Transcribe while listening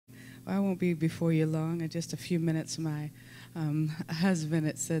I won't be before you long. In just a few minutes, my husband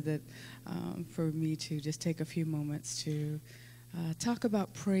had said that for me to just take a few moments to talk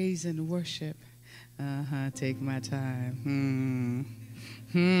about praise and worship. Take my time.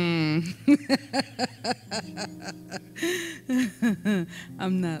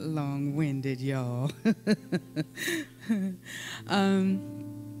 I'm not long-winded, y'all.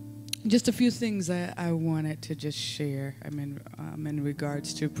 Just a few things I wanted to just share. In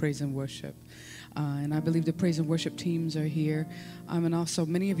regards to praise and worship. And I believe the praise and worship teams are here. And also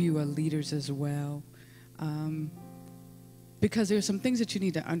many of you are leaders as well. Because there's some things that you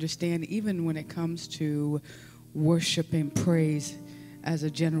need to understand even when it comes to worship and praise as a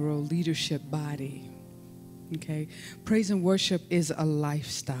general leadership body. Okay? Praise and worship is a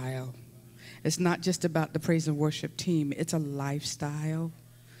lifestyle. It's not just about the praise and worship team. It's a lifestyle.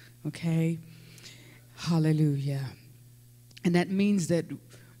 Okay? Hallelujah. And that means that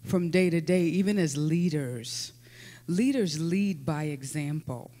from day to day, even as leaders lead by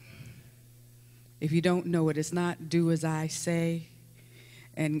example. If you don't know it, it's not do as I say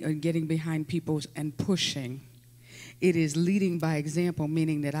and getting behind people and pushing. It is leading by example,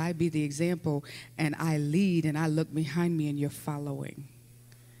 meaning that I be the example and I lead and I look behind me and you're following.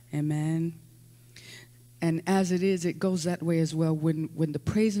 Amen. And as it is, it goes that way as well. When the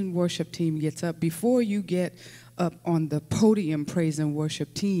praise and worship team gets up, before you get up on the podium praise and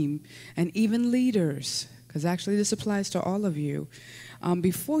worship team, and even leaders, because actually this applies to all of you,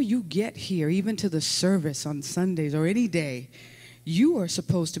 before you get here, even to the service on Sundays or any day, you are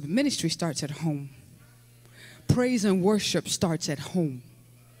supposed to be, ministry starts at home. Praise and worship starts at home.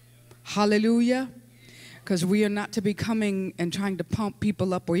 Hallelujah. Because we are not to be coming and trying to pump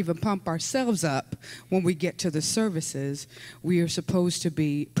people up or even pump ourselves up when we get to the services. We are supposed to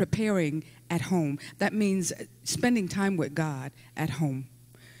be preparing at home. That means spending time with God at home.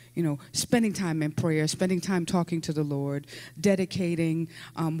 You know, spending time in prayer, spending time talking to the Lord, dedicating,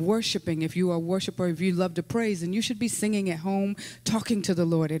 worshiping. If you are a worshiper, if you love to praise, then you should be singing at home, talking to the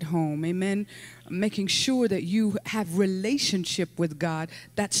Lord at home. Amen. Making sure that you have relationship with God.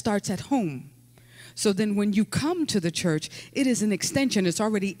 That starts at home. So then when you come to the church, it is an extension. It's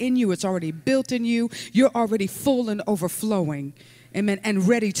already in you. It's already built in you. You're already full and overflowing. Amen. And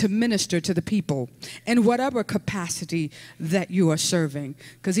ready to minister to the people in whatever capacity that you are serving.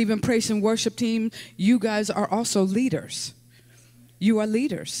 Because even praise and worship team, you guys are also leaders. You are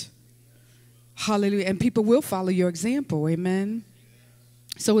leaders. Hallelujah. And people will follow your example. Amen.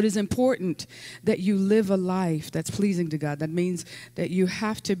 So it is important that you live a life that's pleasing to God. That means that you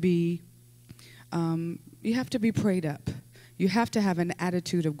have to be prayed up. You have to have an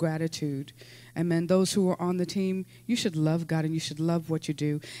attitude of gratitude. Amen. Those who are on the team, you should love God and you should love what you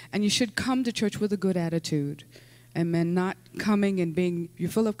do. And you should come to church with a good attitude. Amen. Not coming and you're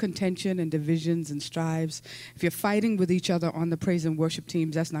full of contention and divisions and strives. If you're fighting with each other on the praise and worship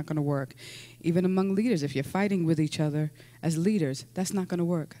teams, that's not going to work. Even among leaders, if you're fighting with each other as leaders, that's not going to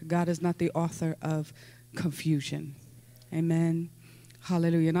work. God is not the author of confusion. Amen.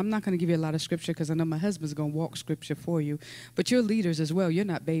 Hallelujah. And I'm not going to give you a lot of scripture because I know my husband's going to walk scripture for you. But you're leaders as well. You're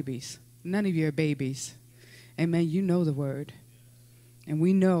not babies. None of you are babies. Amen. You know the word. And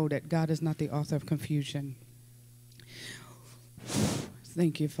we know that God is not the author of confusion.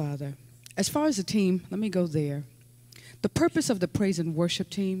 Thank you, Father. As far as the team, let me go there. The purpose of the praise and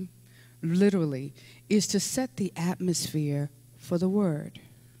worship team, literally, is to set the atmosphere for the word.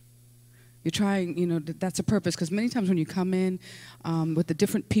 You're trying, you know, that's a purpose, because many times when you come in with the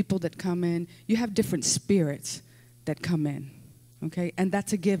different people that come in, you have different spirits that come in, okay? And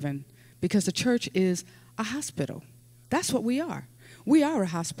that's a given, because the church is a hospital. That's what we are. We are a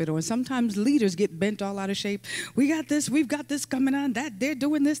hospital, and sometimes leaders get bent all out of shape. We got this, we've got this coming on, that, they're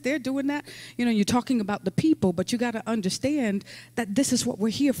doing this, they're doing that. You know, you're talking about the people, but you got to understand that this is what we're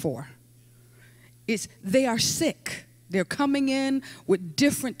here for. They are sick. They're coming in with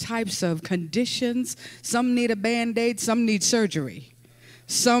different types of conditions. Some need a Band-Aid, some need surgery.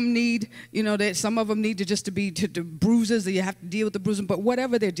 Some need, you know, some of them need to be bruises, that you have to deal with the bruising, but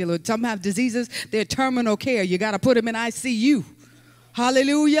whatever they're dealing with. Some have diseases, they're terminal care. You got to put them in ICU.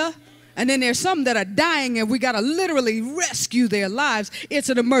 Hallelujah. And then there's some that are dying and we got to literally rescue their lives. It's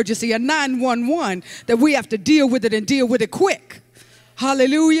an emergency, a 911, that we have to deal with it and deal with it quick.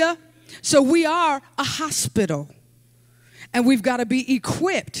 Hallelujah. So we are a hospital. And we've got to be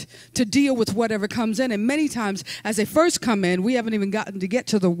equipped to deal with whatever comes in. And many times, as they first come in, we haven't even gotten to get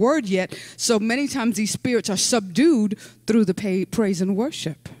to the word yet. So many times these spirits are subdued through the praise and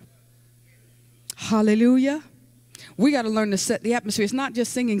worship. Hallelujah. We got to learn to set the atmosphere. It's not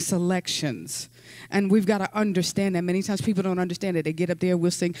just singing selections. And we've got to understand that. Many times people don't understand it. They get up there,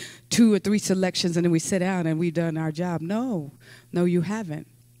 we'll sing 2 or 3 selections, and then we sit down and we've done our job. No, you haven't.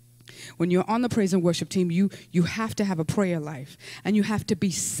 When you're on the praise and worship team, you have to have a prayer life. And you have to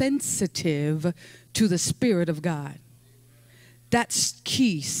be sensitive to the Spirit of God. That's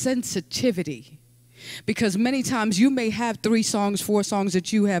key, sensitivity. Because many times you may have 3 songs, 4 songs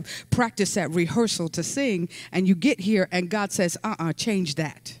that you have practiced at rehearsal to sing, and you get here and God says, change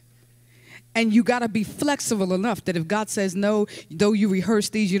that. And you got to be flexible enough that if God says no, though you rehearse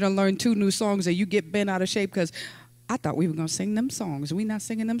these, you don't learn 2 new songs, and you get bent out of shape because I thought we were going to sing them songs. Are we not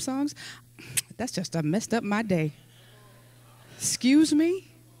singing them songs? That's just messed up my day. Excuse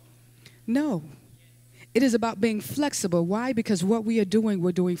me? No. It is about being flexible. Why? Because what we are doing,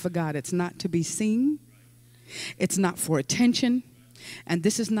 we're doing for God. It's not to be seen. It's not for attention. And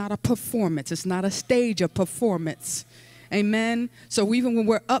this is not a performance. It's not a stage of performance. Amen. So even when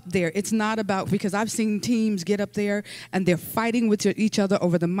we're up there, it's not about, because I've seen teams get up there and they're fighting with each other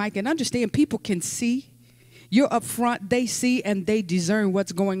over the mic. And understand, people can see. You're up front. They see and they discern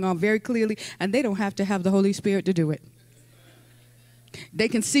what's going on very clearly. And they don't have to have the Holy Spirit to do it. They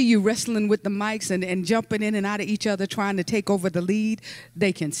can see you wrestling with the mics and jumping in and out of each other, trying to take over the lead.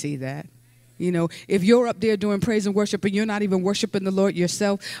 They can see that. You know, if you're up there doing praise and worship and you're not even worshiping the Lord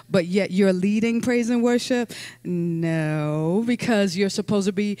yourself, but yet you're leading praise and worship, no, because you're supposed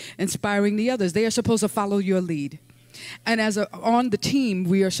to be inspiring the others. They are supposed to follow your lead. And on the team,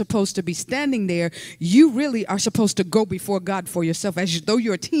 we are supposed to be standing there. You really are supposed to go before God for yourself. Though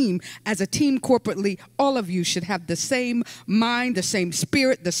you're a team, as a team corporately, all of you should have the same mind, the same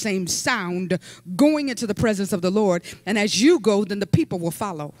spirit, the same sound going into the presence of the Lord. And as you go, then the people will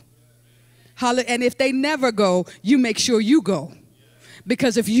follow. And if they never go, you make sure you go.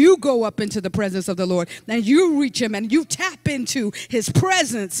 Because if you go up into the presence of the Lord and you reach him and you tap into his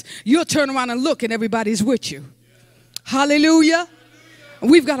presence, you'll turn around and look and everybody's with you. Hallelujah.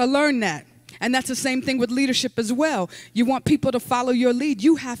 We've got to learn that. And that's the same thing with leadership as well. You want people to follow your lead.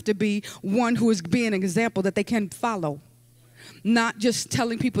 You have to be one who is being an example that they can follow. Not just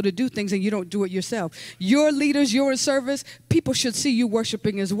telling people to do things and you don't do it yourself. Your leaders, you're in service, people should see you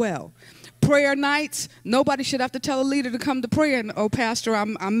worshiping as well. Prayer nights, nobody should have to tell a leader to come to prayer. And, oh, Pastor,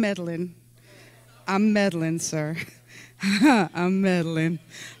 I'm meddling. I'm meddling, sir. I'm meddling.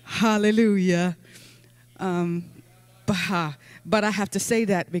 Hallelujah. But I have to say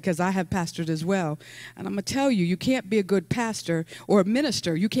that because I have pastored as well. And I'm going to tell you, you can't be a good pastor or a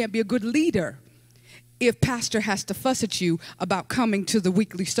minister. You can't be a good leader if pastor has to fuss at you about coming to the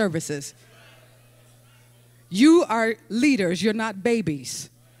weekly services. You are leaders. You're not babies.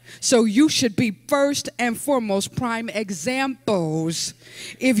 So you should be first and foremost prime examples.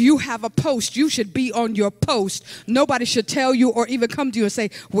 If you have a post, you should be on your post. Nobody should tell you or even come to you and say,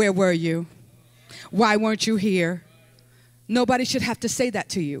 where were you? Why weren't you here? Nobody should have to say that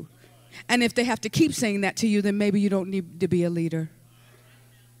to you. And if they have to keep saying that to you, then maybe you don't need to be a leader.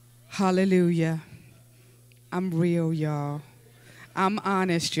 Hallelujah. I'm real, y'all. I'm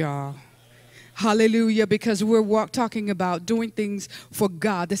honest, y'all. Hallelujah, because we're talking about doing things for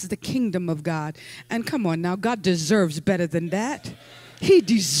God. This is the kingdom of God. And come on now, God deserves better than that. He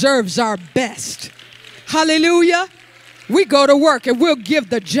deserves our best. Hallelujah. We go to work and we'll give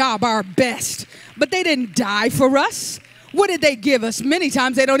the job our best. But they didn't die for us. What did they give us? Many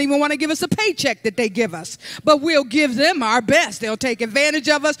times they don't even want to give us a paycheck that they give us. But we'll give them our best. They'll take advantage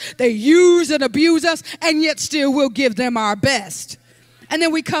of us. They use and abuse us. And yet still we'll give them our best. And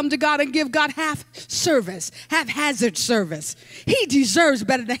then we come to God and give God half service, haphazard service. He deserves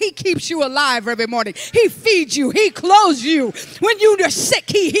better than he keeps you alive every morning. He feeds you. He clothes you. When you are sick,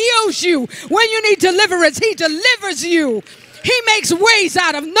 he heals you. When you need deliverance, he delivers you. He makes ways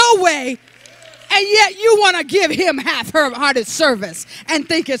out of no way. And yet you want to give him half-hearted service and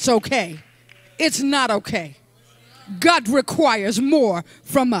think it's okay. It's not okay. God requires more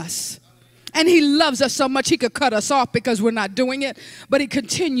from us. And he loves us so much he could cut us off because we're not doing it. But he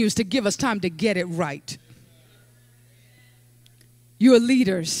continues to give us time to get it right. You're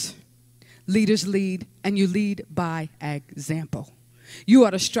leaders. Leaders lead, and you lead by example. You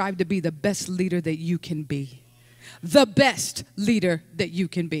ought to strive to be the best leader that you can be. The best leader that you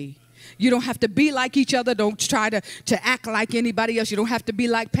can be. You don't have to be like each other. Don't try to act like anybody else. You don't have to be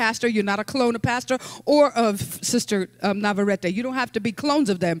like Pastor. You're not a clone of Pastor or of Sister Navarrete. You don't have to be clones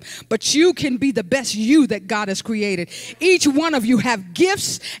of them. But you can be the best you that God has created. Each one of you have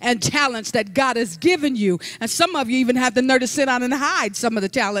gifts and talents that God has given you. And some of you even have the nerve to sit down and hide some of the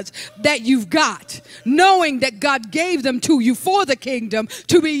talents that you've got, knowing that God gave them to you for the kingdom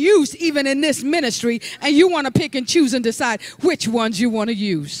to be used even in this ministry. And you want to pick and choose and decide which ones you want to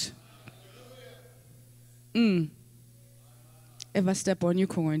use. If I step on your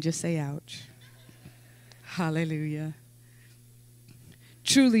corn, just say ouch. Hallelujah.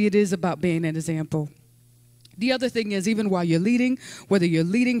 Truly, it is about being an example. The other thing is, even while you're leading, whether you're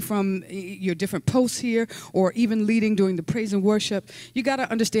leading from your different posts here or even leading during the praise and worship, you got to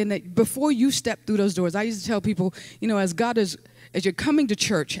understand that before you step through those doors, I used to tell people, you know, as you're coming to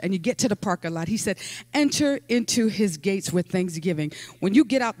church and you get to the parking lot, he said, enter into his gates with thanksgiving. When you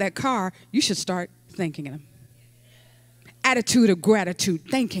get out that car, you should start thanking him. Attitude of gratitude,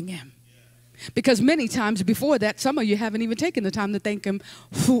 thanking him. Because many times before that, some of you haven't even taken the time to thank him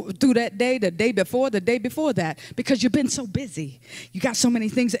through that day, the day before that, because you've been so busy. You got so many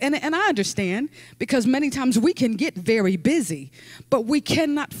things. And I understand, because many times we can get very busy, but we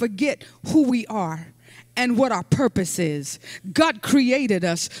cannot forget who we are and what our purpose is. God created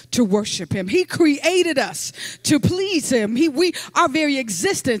us to worship him. He created us to please him. Our very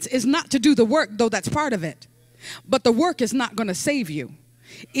existence is not to do the work, though that's part of it. But the work is not going to save you.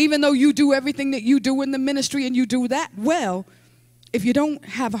 Even though you do everything that you do in the ministry and you do that well, if you don't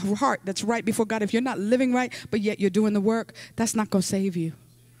have a heart that's right before God, if you're not living right, but yet you're doing the work, that's not going to save you.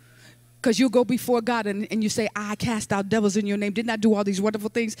 Because you'll go before God and you say, I cast out devils in your name. Didn't I do all these wonderful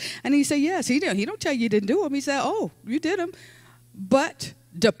things? And he say, yes, he did. He don't tell you didn't do them. He said, oh, you did them. But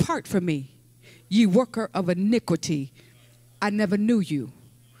depart from me, ye worker of iniquity. I never knew you.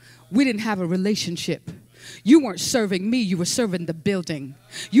 We didn't have a relationship. You weren't serving me, you were serving the building.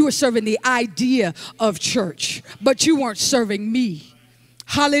 You were serving the idea of church, but you weren't serving me.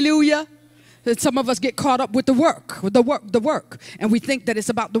 Hallelujah. Some of us get caught up with the work. And we think that it's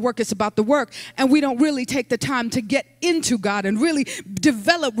about the work, and we don't really take the time to get into God and really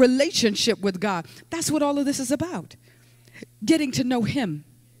develop relationship with God. That's what all of this is about. Getting to know him.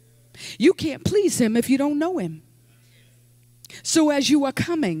 You can't please him if you don't know him. So as you are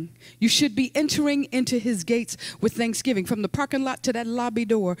coming, you should be entering into his gates with thanksgiving. From the parking lot to that lobby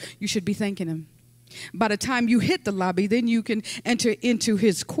door, you should be thanking him. By the time you hit the lobby, then you can enter into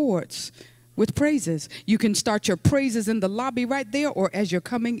his courts with praises. You can start your praises in the lobby right there or as you're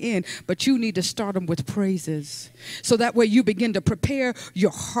coming in, but you need to start them with praises. So that way you begin to prepare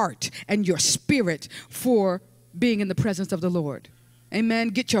your heart and your spirit for being in the presence of the Lord. Amen.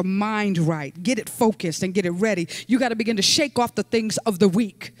 Get your mind right. Get it focused and get it ready. You got to begin to shake off the things of the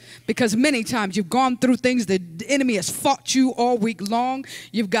week, because many times you've gone through things. The enemy has fought you all week long.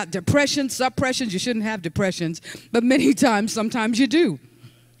 You've got depression, suppressions. You shouldn't have depressions, but many times, sometimes you do.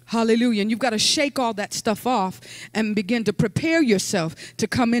 Hallelujah. And you've got to shake all that stuff off and begin to prepare yourself to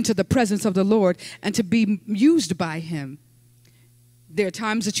come into the presence of the Lord and to be used by him. There are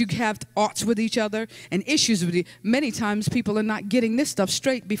times that you have oughts with each other and issues with you. Many times people are not getting this stuff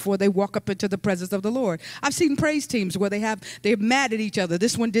straight before they walk up into the presence of the Lord. I've seen praise teams where they're mad at each other.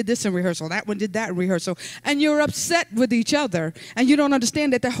 This one did this in rehearsal. That one did that in rehearsal. And you're upset with each other. And you don't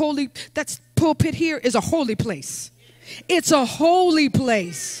understand that that pulpit here is a holy place. It's a holy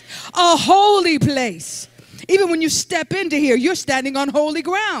place. A holy place. Even when you step into here, you're standing on holy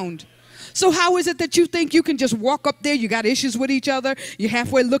ground. So how is it that you think you can just walk up there, you got issues with each other, you're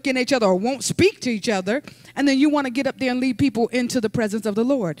halfway looking at each other or won't speak to each other, and then you want to get up there and lead people into the presence of the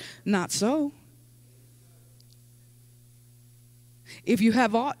Lord? Not so. If you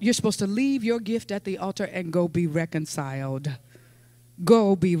have aught, you're supposed to leave your gift at the altar and go be reconciled.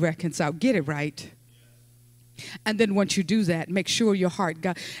 Go be reconciled. Get it right. And then once you do that, make sure your heart,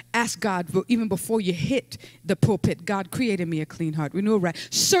 ask God, even before you hit the pulpit, God, created me a clean heart. Renew it right.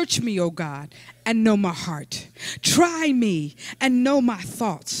 Search me, O God, and know my heart. Try me and know my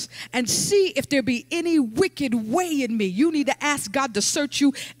thoughts, and see if there be any wicked way in me. You need to ask God to search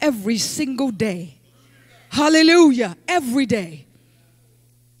you every single day. Hallelujah. Every day.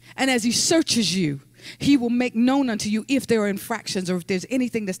 And as he searches you, he will make known unto you if there are infractions or if there's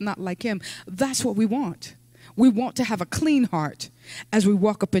anything that's not like him. That's what we want. We want to have a clean heart as we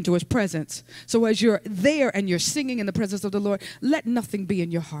walk up into his presence. So as you're there and you're singing in the presence of the Lord, let nothing be in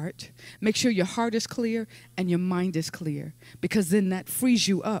your heart. Make sure your heart is clear and your mind is clear, because then that frees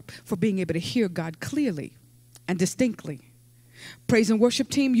you up for being able to hear God clearly and distinctly. Praise and worship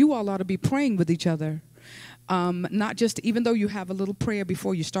team, you all ought to be praying with each other. Not just, even though you have a little prayer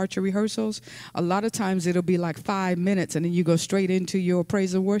before you start your rehearsals, a lot of times it'll be like 5 minutes and then you go straight into your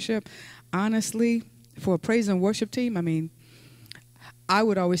praise and worship. Honestly, for a praise and worship team, I mean, I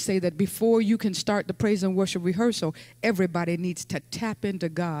would always say that before you can start the praise and worship rehearsal, everybody needs to tap into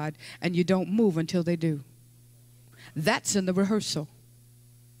God, and you don't move until they do. That's in the rehearsal.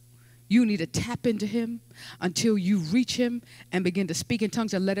 You need to tap into him until you reach him and begin to speak in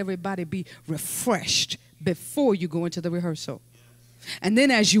tongues and let everybody be refreshed before you go into the rehearsal. And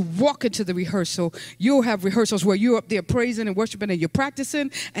then as you walk into the rehearsal, you'll have rehearsals where you're up there praising and worshiping and you're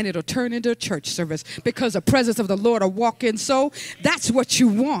practicing, and it'll turn into a church service because the presence of the Lord will walk in. So that's what you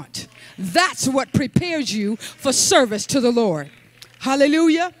want. That's what prepares you for service to the Lord.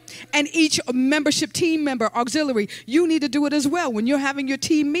 Hallelujah. And each membership team member, auxiliary, you need to do it as well. When you're having your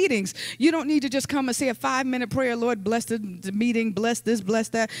team meetings, you don't need to just come and say a 5-minute prayer. Lord, bless the meeting, bless this, bless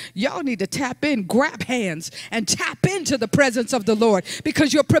that. Y'all need to tap in, grab hands, and tap into the presence of the Lord,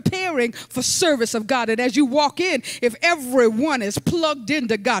 because you're preparing for service of God. And as you walk in, if everyone is plugged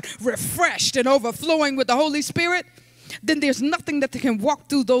into God, refreshed and overflowing with the Holy Spirit, then there's nothing that can walk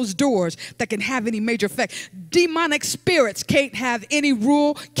through those doors that can have any major effect. Demonic spirits can't have any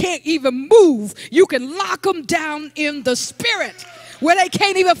rule, can't even move. You can lock them down in the spirit where they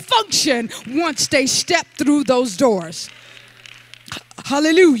can't even function once they step through those doors.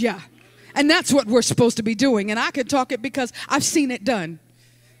 Hallelujah. And that's what we're supposed to be doing. And I can talk it because I've seen it done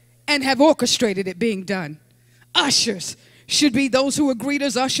and have orchestrated it being done. Ushers should be those who are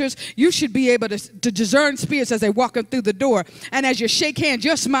greeters, ushers. You should be able to discern spirits as they walk in through the door. And as you shake hands,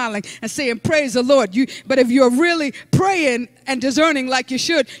 you're smiling and saying, praise the Lord. But if you're really praying and discerning like you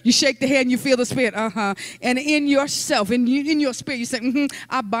should, you shake the hand, you feel the spirit, And in yourself, in your spirit, you say,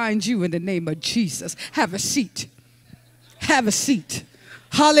 I bind you in the name of Jesus. Have a seat. Have a seat.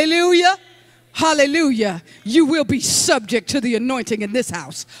 Hallelujah. Hallelujah. You will be subject to the anointing in this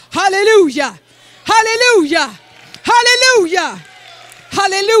house. Hallelujah. Hallelujah. Hallelujah.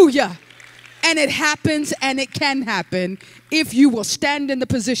 Hallelujah. And it happens, and it can happen if you will stand in the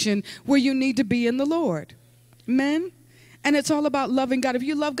position where you need to be in the Lord. Amen. And it's all about loving God. If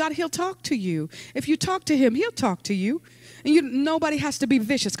you love God, he'll talk to you. If you talk to him, he'll talk to you. And nobody has to be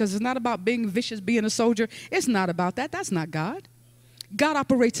vicious, because it's not about being vicious, being a soldier. It's not about that. That's not God. God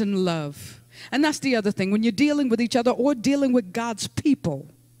operates in love. And that's the other thing. When you're dealing with each other or dealing with God's people,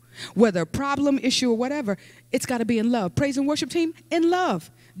 whether problem, issue, or whatever, it's got to be in love. Praise and worship team, in love.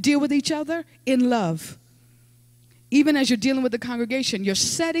 Deal with each other in love. Even as you're dealing with the congregation, you're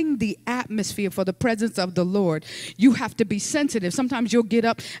setting the atmosphere for the presence of the Lord. You have to be sensitive. Sometimes you'll get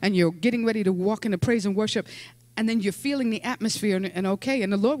up and you're getting ready to walk into praise and worship, and then you're feeling the atmosphere and okay,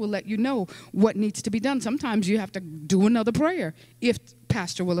 and the Lord will let you know what needs to be done. Sometimes you have to do another prayer if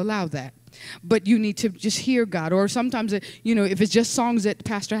pastor will allow that. But you need to just hear God. Or sometimes, if it's just songs that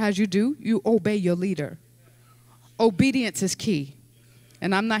pastor has you do, you obey your leader. Obedience is key.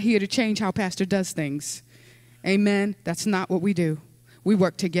 And I'm not here to change how pastor does things. Amen. That's not what we do. We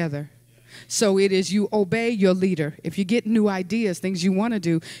work together. So it is you obey your leader. If you get new ideas, things you want to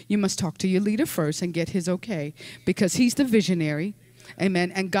do, you must talk to your leader first and get his okay, because he's the visionary.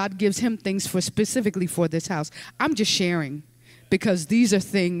 Amen. And God gives him things specifically for this house. I'm just sharing, because these are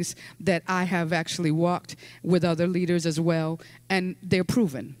things that I have actually walked with other leaders as well, and they're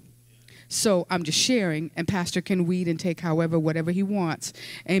proven. So I'm just sharing, and pastor can weed and take whatever he wants.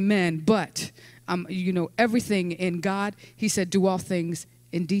 Amen. But, everything in God, he said, do all things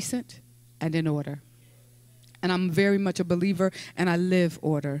in decent and in order. And I'm very much a believer, and I live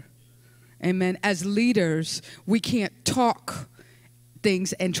order. Amen. As leaders, we can't talk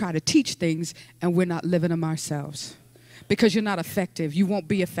things and try to teach things, and we're not living them ourselves. Because you're not effective. You won't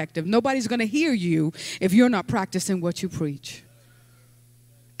be effective. Nobody's going to hear you if you're not practicing what you preach.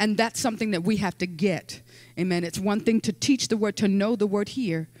 And that's something that we have to get. Amen. It's one thing to teach the word, to know the word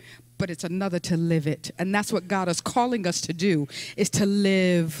here, but it's another to live it. And that's what God is calling us to do, is to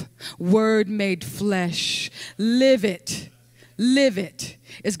live. Word made flesh. Live it. Live it.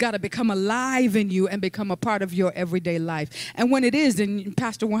 It's got to become alive in you and become a part of your everyday life. And when it is, then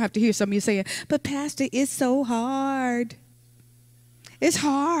pastor won't have to hear some of you saying, but pastor, it's so hard. It's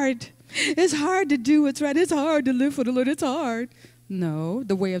hard. It's hard to do what's right. It's hard to live for the Lord. It's hard. No,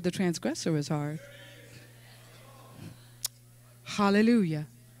 the way of the transgressor is hard. Hallelujah.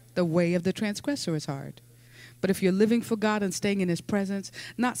 The way of the transgressor is hard. But if you're living for God and staying in his presence,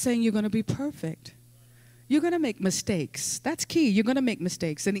 not saying you're going to be perfect. You're going to make mistakes. That's key. You're going to make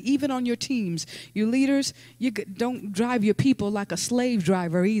mistakes. And even on your teams, you leaders, you don't drive your people like a slave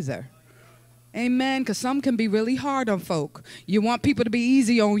driver either. Amen. Because some can be really hard on folk. You want people to be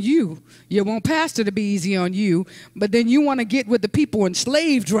easy on you. You want pastor to be easy on you. But then you want to get with the people and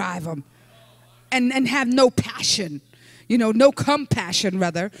slave drive them. And have no passion. No compassion,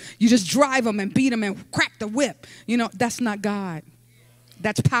 rather. You just drive them and beat them and crack the whip. That's not God.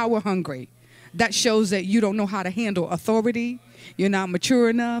 That's power hungry. That shows that you don't know how to handle authority. You're not mature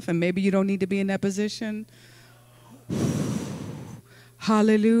enough, and maybe you don't need to be in that position.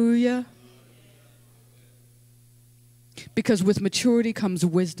 Hallelujah. Because with maturity comes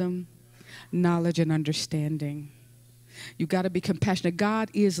wisdom, knowledge, and understanding. You got to be compassionate. God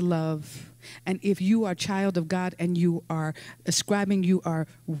is love. And if you are a child of God and you are ascribing, you are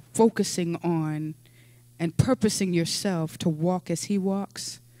focusing on and purposing yourself to walk as he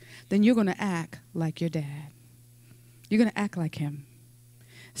walks, then you're going to act like your dad. You're going to act like him.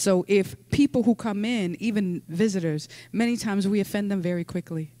 So if people who come in, even visitors, many times we offend them very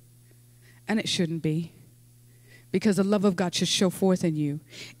quickly. And it shouldn't be. Because the love of God should show forth in you.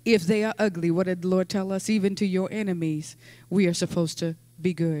 If they are ugly, what did the Lord tell us? Even to your enemies, we are supposed to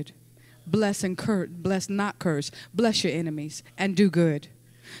be good. Bless and curse, bless not curse. Bless your enemies and do good.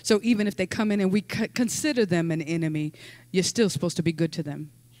 So even if they come in and we consider them an enemy, you're still supposed to be good to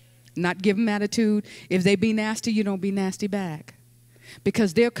them. Not give them attitude. If they be nasty, you don't be nasty back.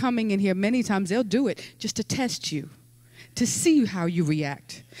 Because they're coming in here, many times they'll do it just to test you, to see how you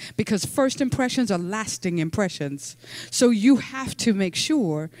react. Because first impressions are lasting impressions. So you have to make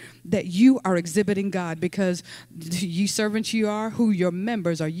sure that you are exhibiting God, because ye servants you are, who your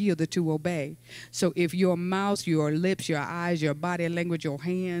members are yielded to obey. So if your mouth, your lips, your eyes, your body language, your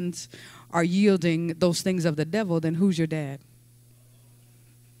hands are yielding those things of the devil, then who's your dad?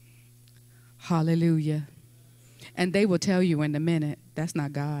 Hallelujah. And they will tell you in a minute, that's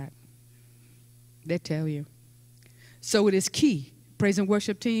not God. They tell you. So it is key. Praise and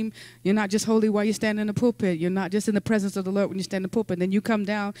worship team, you're not just holy while you stand in the pulpit. You're not just in the presence of the Lord when you stand in the pulpit. Then you come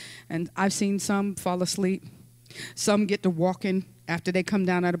down, and I've seen some fall asleep. Some get to walking. After they come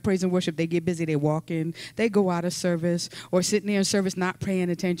down out of praise and worship, they get busy. They walk in. They go out of service or sitting there in service not paying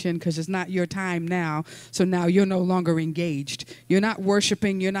attention because it's not your time now. So now you're no longer engaged. You're not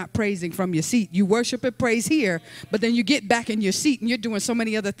worshiping. You're not praising from your seat. You worship and praise here, but then you get back in your seat and you're doing so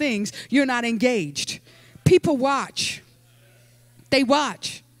many other things. You're not engaged. People watch. They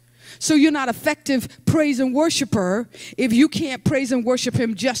watch. So you're not effective praise and worshiper if you can't praise and worship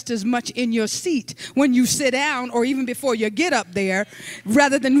him just as much in your seat when you sit down or even before you get up there,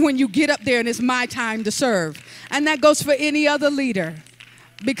 rather than when you get up there and it's my time to serve. And that goes for any other leader.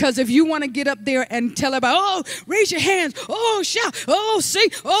 Because if you want to get up there and tell everybody, oh, raise your hands, oh, shout, oh, sing,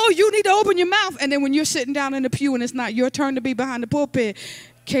 oh, you need to open your mouth. And then when you're sitting down in the pew and it's not your turn to be behind the pulpit,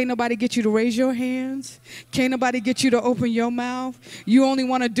 can't nobody get you to raise your hands. Can't nobody get you to open your mouth. You only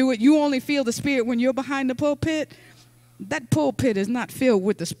want to do it. You only feel the Spirit when you're behind the pulpit. That pulpit is not filled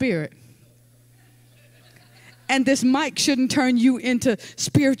with the Spirit. And this mic shouldn't turn you into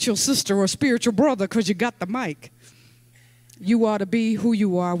spiritual sister or spiritual brother because you got the mic. You ought to be who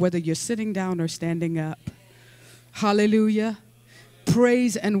you are, whether you're sitting down or standing up. Hallelujah.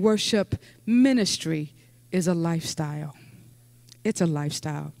 Praise and worship ministry is a lifestyle. It's a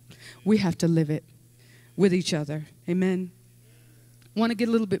lifestyle. We have to live it with each other. Amen. I want to get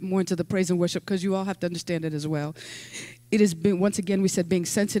a little bit more into the praise and worship because you all have to understand it as well. It has been, once again, we said being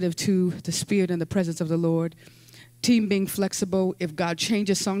sensitive to the Spirit and the presence of the Lord. Team, being flexible. If God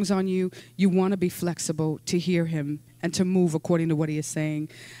changes songs on you, you want to be flexible to hear him and to move according to what he is saying.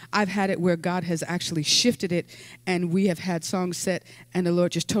 I've had it where God has actually shifted it, and we have had songs set and the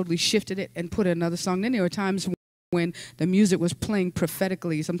Lord just totally shifted it and put another song. Then there are times when the music was playing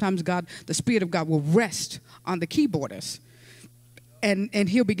prophetically, sometimes God, the Spirit of God will rest on the keyboardist and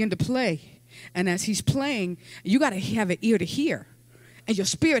he'll begin to play. And as he's playing, you got to have an ear to hear. And your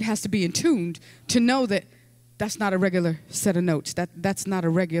spirit has to be in tune to know that that's not a regular set of notes. That's not a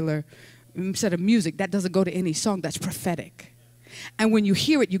regular set of music. That doesn't go to any song. That's prophetic. And when you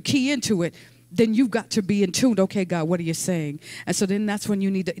hear it, you key into it, then you've got to be in tune. Okay, God, what are you saying? And so then that's when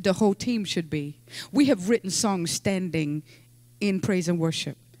you need the whole team should be. We have written songs standing in praise and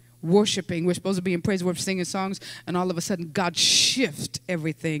worship, worshiping. We're supposed to be in praise and worship, singing songs, and all of a sudden God shifts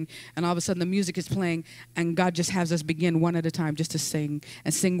everything, and all of a sudden the music is playing, and God just has us begin one at a time just to sing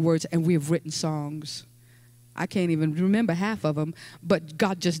and sing words, and we have written songs. I can't even remember half of them, but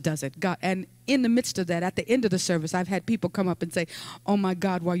God just does it. God, and in the midst of that, at the end of the service, I've had people come up and say, oh my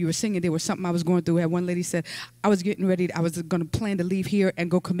God, while you were singing, there was something I was going through. And one lady said, I was getting ready, I was going to plan to leave here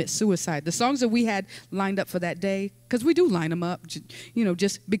and go commit suicide. The songs that we had lined up for that day, because we do line them up, you know,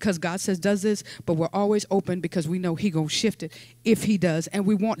 just because God says does this, but we're always open because we know he going to shift it if he does, and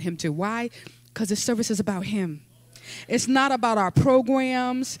we want him to. Why? Because this service is about him. It's not about our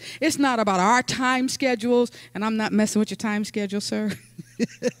programs. It's not about our time schedules. And I'm not messing with your time schedule, sir.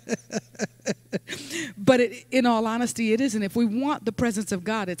 But in all honesty, it isn't. If we want the presence of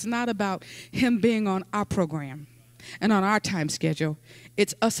God, it's not about him being on our program and on our time schedule.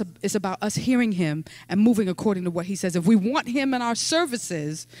 It's about us hearing him and moving according to what he says. If we want him in our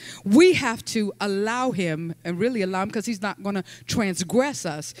services, we have to allow him, and really allow him, because he's not going to transgress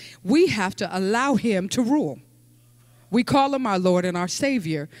us. We have to allow him to rule. We call him our Lord and our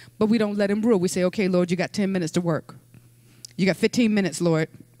Savior, but we don't let him rule. We say, okay, Lord, you got 10 minutes to work. You got 15 minutes, Lord.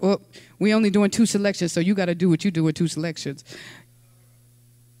 Well, we only doing 2 selections, so you got to do what you do with 2 selections.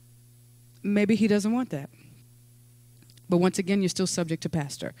 Maybe he doesn't want that. But once again, you're still subject to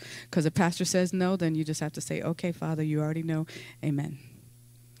pastor. Because if pastor says no, then you just have to say, okay, Father, you already know. Amen.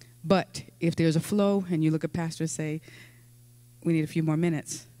 But if there's a flow and you look at pastor and say, we need a few more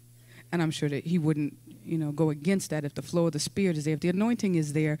minutes. And I'm sure that he wouldn't, go against that if the flow of the Spirit is there. If the anointing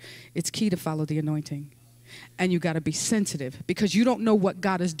is there, it's key to follow the anointing. And you got to be sensitive because you don't know what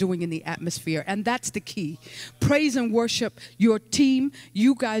God is doing in the atmosphere. And that's the key. Praise and worship, your team,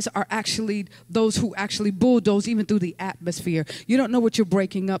 you guys are actually those who actually bulldoze even through the atmosphere. You don't know what you're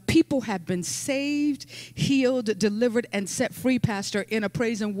breaking up. People have been saved, healed, delivered, and set free, Pastor, in a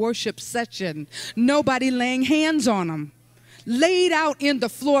praise and worship session. Nobody laying hands on them. Laid out in the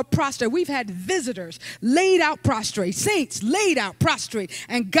floor prostrate. We've had visitors laid out prostrate, saints laid out prostrate,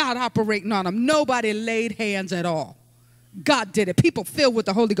 and God operating on them. Nobody laid hands at all. God did it. People filled with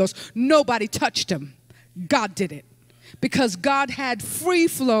the Holy Ghost. Nobody touched them. God did it. Because God had free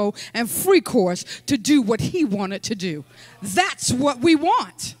flow and free course to do what he wanted to do. That's what we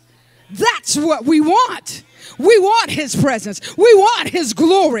want. That's what we want. We want his presence. We want his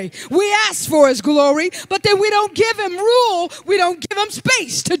glory. We ask for his glory, but then we don't give him rule. We don't give him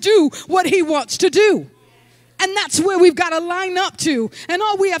space to do what he wants to do. And that's where we've got to line up to. And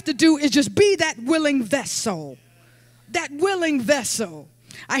all we have to do is just be that willing vessel. That willing vessel.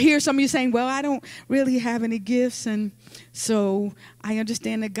 I hear some of you saying, well, I don't really have any gifts, and so I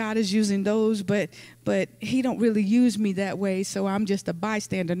understand that God is using those, but he don't really use me that way, so I'm just a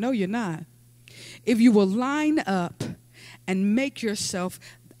bystander. No, you're not. If you will line up and make yourself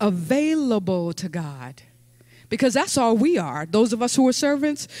available to God, because that's all we are. Those of us who are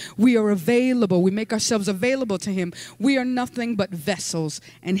servants, we are available. We make ourselves available to him. We are nothing but vessels,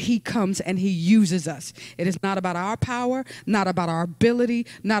 and he comes and he uses us. It is not about our power, not about our ability,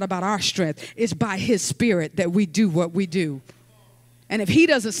 not about our strength. It's by his Spirit that we do what we do. And if he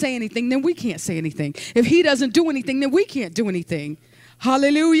doesn't say anything, then we can't say anything. If he doesn't do anything, then we can't do anything.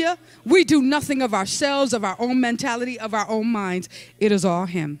 Hallelujah. We do nothing of ourselves, of our own mentality, of our own minds. It is all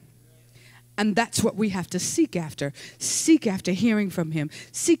him. And that's what we have to seek after. Seek after hearing from him.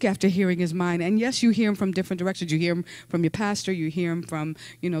 Seek after hearing his mind. And yes, you hear him from different directions. You hear him from your pastor. You hear him from,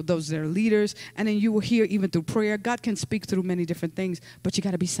 those that are leaders. And then you will hear even through prayer. God can speak through many different things, but you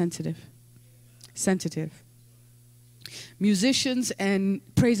got to be sensitive. Sensitive. Musicians and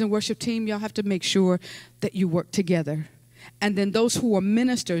praise and worship team, y'all have to make sure that you work together. And then those who are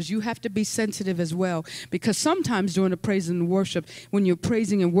ministers, you have to be sensitive as well. Because sometimes during the praise and worship, when you're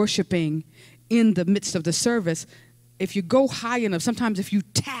praising and worshiping in the midst of the service, if you go high enough, sometimes if you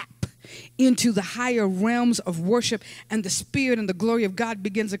tap into the higher realms of worship and the Spirit and the glory of God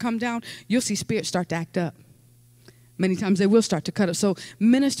begins to come down, you'll see spirits start to act up. Many times they will start to cut up. So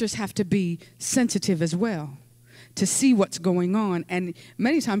ministers have to be sensitive as well to see what's going on. And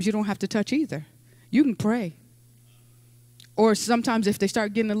many times you don't have to touch either. You can pray. Or sometimes if they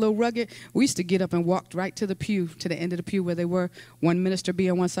start getting a little rugged, we used to get up and walk right to the pew, to the end of the pew where they were. One minister be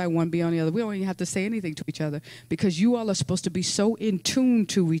on one side, one be on the other. We don't even have to say anything to each other because you all are supposed to be so in tune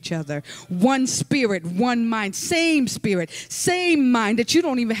to each other. One spirit, one mind, same spirit, same mind that you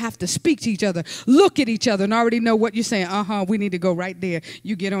don't even have to speak to each other. Look at each other and already know what you're saying. We need to go right there.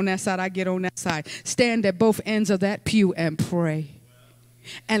 You get on that side, I get on that side. Stand at both ends of that pew and pray.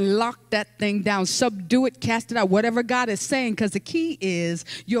 And lock that thing down, subdue it, cast it out, whatever God is saying, because the key is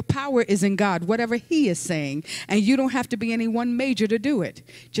your power is in God, whatever he is saying, and you don't have to be any one major to do it.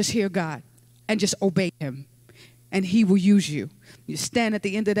 Just hear God and just obey him, and he will use you. You stand at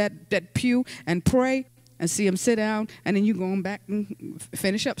the end of that pew and pray and see him sit down, and then you go on back and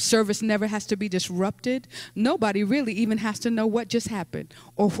finish up. Service never has to be disrupted. Nobody really even has to know what just happened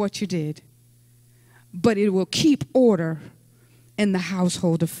or what you did, but it will keep order in the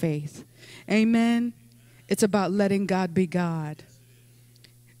household of faith. Amen. It's about letting God be God.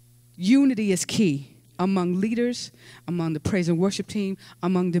 Unity is key among leaders, among the praise and worship team,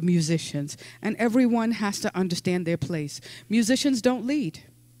 among the musicians. And everyone has to understand their place. Musicians don't lead.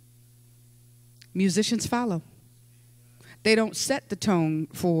 Musicians follow. They don't set the tone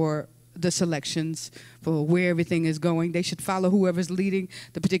for the selections, for where everything is going. They should follow whoever's leading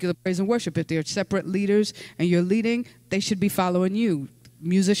the particular praise and worship. If they're separate leaders and you're leading, they should be following you.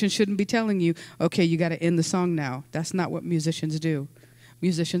 Musicians shouldn't be telling you, okay, you got to end the song now. That's not what musicians do.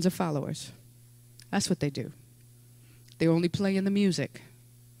 Musicians are followers. That's what they do. They only play in the music.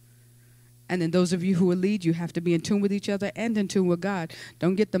 And then those of you who are lead, you have to be in tune with each other and in tune with God.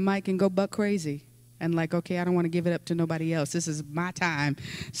 Don't get the mic and go buck crazy. And like, okay, I don't want to give it up to nobody else. This is my time.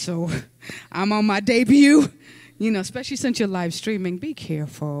 So I'm on my debut. You know, especially since you're live streaming, be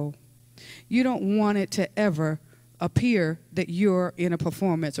careful. You don't want it to ever appear that you're in a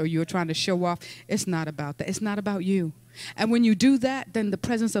performance or you're trying to show off. It's not about that. It's not about you. And when you do that, then the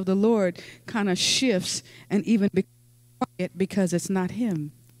presence of the Lord kind of shifts and even becomes quiet because it's not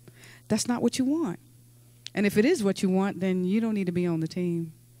him. That's not what you want. And if it is what you want, then you don't need to be on the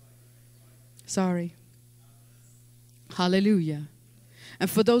team. Sorry. Hallelujah. And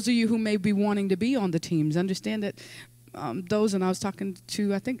for those of you who may be wanting to be on the teams, understand that those, and I was talking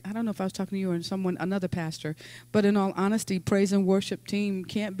to, I don't know if I was talking to you or someone, another pastor, but in all honesty, praise and worship team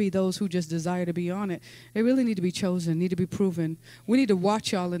can't be those who just desire to be on it. They really need to be chosen, need to be proven. We need to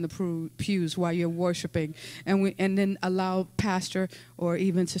watch y'all in the pews while you're worshiping, and then allow pastor or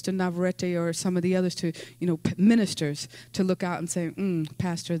even Sister Navarrete or some of the others to, ministers to look out and say,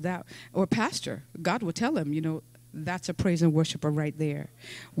 pastor that, or pastor, God will tell him, that's a praise and worshiper right there.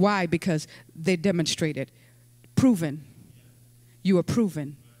 Why? Because they demonstrated. Proven. You are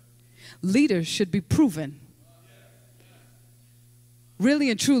proven. Leaders should be proven. Really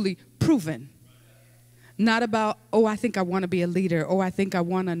and truly proven. Not about, I think I want to be a leader. I think I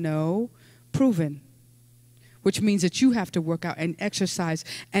want to know. Proven. Which means that you have to work out and exercise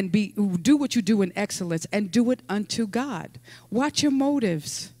and do what you do in excellence and do it unto God. Watch your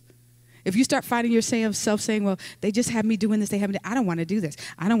motives. If you start finding yourself saying, well, they just have me doing this, I don't want to do this,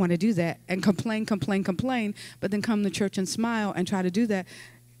 I don't want to do that, and complain, but then come to church and smile and try to do that,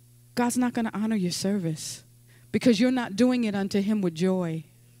 God's not going to honor your service because you're not doing it unto him with joy.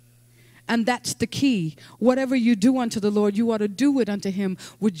 And that's the key. Whatever you do unto the Lord, you ought to do it unto him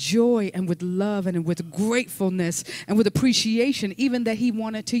with joy and with love and with gratefulness and with appreciation, even that he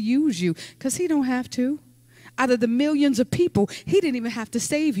wanted to use you, because he don't have to. Out of the millions of people, he didn't even have to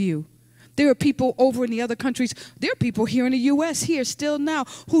save you. There are people over in the other countries. There are people here in the U.S. here still now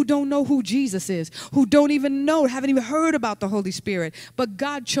who don't know who Jesus is, who don't even know, haven't even heard about the Holy Spirit. But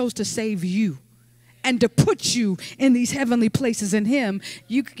God chose to save you and to put you in these heavenly places in him.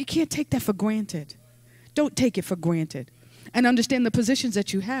 You can't take that for granted. Don't take it for granted. And understand the positions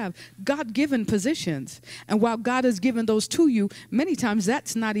that you have, God-given positions. And while God has given those to you, many times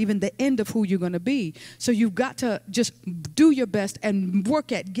that's not even the end of who you're going to be. So you've got to just do your best and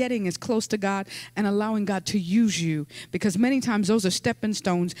work at getting as close to God and allowing God to use you. Because many times those are stepping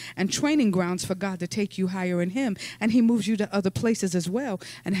stones and training grounds for God to take you higher in him. And he moves you to other places as well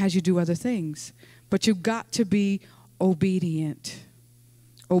and has you do other things. But you've got to be obedient.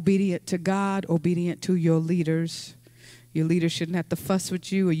 Obedient to God, obedient to your leaders. Your leaders shouldn't have to fuss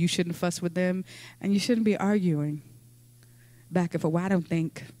with you, or you shouldn't fuss with them, and you shouldn't be arguing back and forth. Well, I don't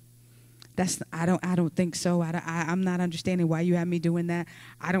think so. I'm not understanding why you have me doing that.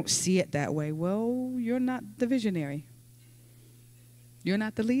 I don't see it that way. Well, you're not the visionary. You're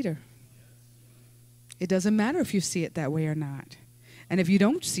not the leader. It doesn't matter if you see it that way or not. And if you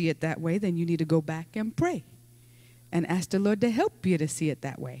don't see it that way, then you need to go back and pray and ask the Lord to help you to see it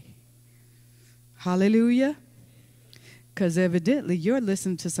that way. Hallelujah. Because evidently you're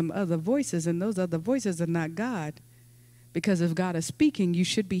listening to some other voices, and those other voices are not God. Because if God is speaking, you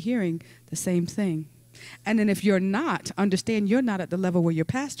should be hearing the same thing. And then if you're not, understand you're not at the level where your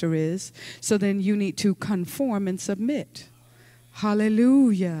pastor is, so then you need to conform and submit.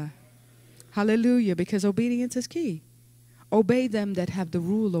 Hallelujah. Hallelujah, because obedience is key. Obey them that have the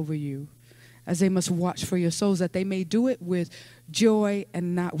rule over you, as they must watch for your souls, that they may do it with joy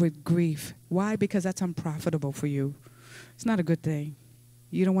and not with grief. Why? Because that's unprofitable for you. It's not a good thing.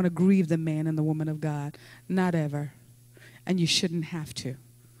 You don't want to grieve the man and the woman of God. Not ever. And you shouldn't have to. You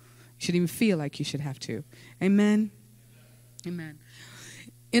shouldn't even feel like you should have to. Amen? Amen.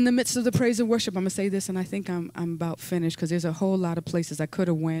 In the midst of the praise and worship, I'm going to say this, and I think I'm about finished, because there's a whole lot of places I could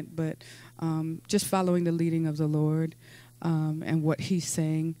have went, but just following the leading of the Lord and what he's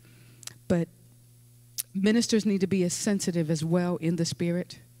saying. But ministers need to be as sensitive as well in the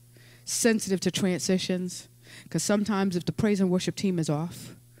spirit, sensitive to transitions. Because sometimes if the praise and worship team is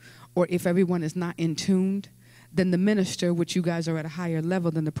off, or if everyone is not in tune, then the minister, which you guys are at a higher level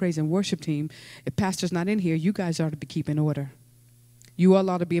than the praise and worship team, if pastor's not in here, you guys ought to be keeping order. You all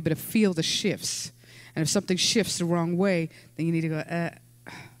ought to be able to feel the shifts. And if something shifts the wrong way, then you need to go,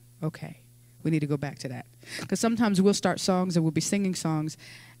 okay, we need to go back to that. Because sometimes we'll start songs and we'll be singing songs,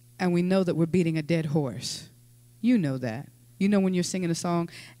 and we know that we're beating a dead horse. You know that. You know when you're singing a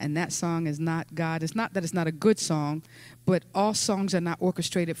song and that song is not God. It's not that it's not a good song, but all songs are not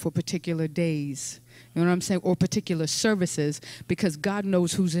orchestrated for particular days. You know what I'm saying? Or particular services, because God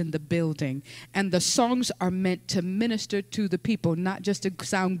knows who's in the building. And the songs are meant to minister to the people, not just to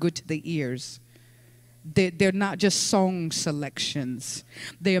sound good to the ears. They're not just song selections.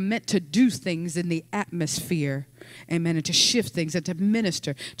 They are meant to do things in the atmosphere, amen, and to shift things and to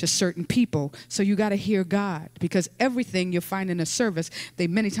minister to certain people. So you got to hear God, because everything you'll find in a service,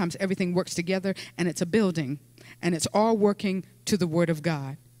 many times everything works together, and it's a building, and it's all working to the word of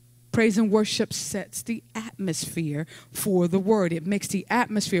God. Praise and worship sets the atmosphere for the word. It makes the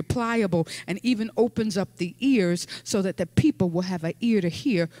atmosphere pliable and even opens up the ears so that the people will have an ear to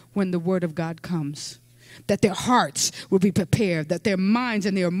hear when the word of God comes. That their hearts will be prepared, that their minds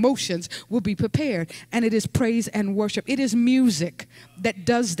and their emotions will be prepared. And it is praise and worship. It is music that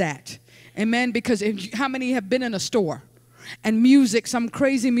does that. Amen? Because how many have been in a store? And music, some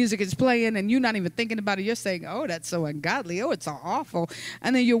crazy music is playing, and you're not even thinking about it. You're saying, oh, that's so ungodly. Oh, it's so awful.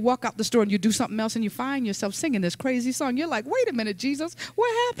 And then you walk out the store and you do something else and you find yourself singing this crazy song. You're like, wait a minute, Jesus,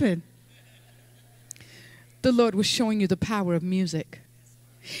 what happened? The Lord was showing you the power of music.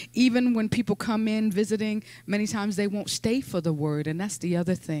 Even when people come in visiting, many times they won't stay for the word, and that's the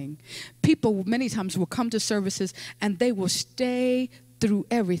other thing. People many times will come to services and they will stay through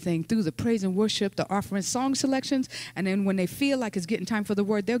everything, through the praise and worship, the offering, song selections, and then when they feel like it's getting time for the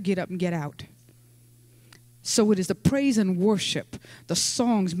word, they'll get up and get out. So it is the praise and worship, the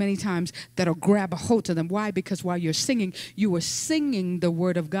songs many times that'll grab a hold to them. Why? Because while you're singing, you are singing the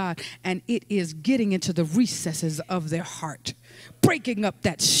word of God, and it is getting into the recesses of their heart, breaking up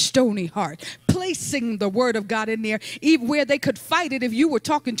that stony heart, placing the word of God in there, even where they could fight it if you were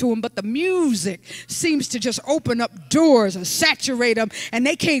talking to them, but the music seems to just open up doors and saturate them, and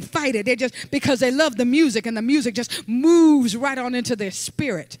they can't fight it. They just, because they love the music, and the music just moves right on into their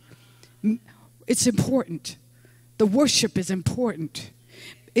spirit. It's important. The worship is important.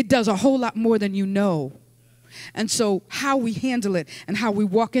 It does a whole lot more than you know. And so how we handle it and how we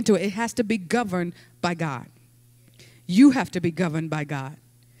walk into it, it has to be governed by God. You have to be governed by God.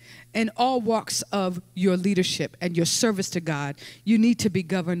 In all walks of your leadership and your service to God, you need to be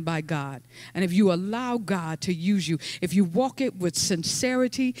governed by God. And if you allow God to use you, if you walk it with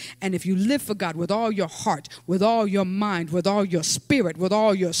sincerity, and if you live for God with all your heart, with all your mind, with all your spirit, with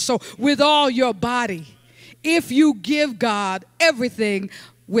all your soul, with all your body, if you give God everything,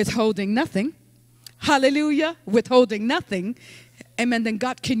 withholding nothing, hallelujah, withholding nothing, amen, then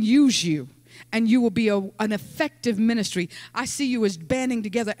God can use you. And you will be an effective ministry. I see you as banding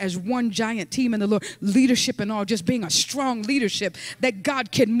together as one giant team in the Lord. Leadership and all, just being a strong leadership that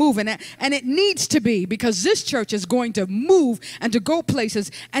God can move. And it needs to be, because this church is going to move and to go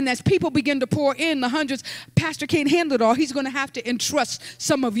places. And as people begin to pour in the hundreds, Pastor can't handle it all. He's going to have to entrust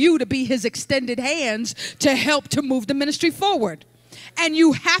some of you to be his extended hands to help to move the ministry forward. And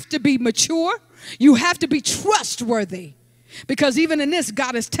you have to be mature. You have to be trustworthy. Because even in this,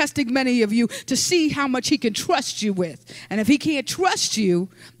 God is testing many of you to see how much he can trust you with. And if he can't trust you,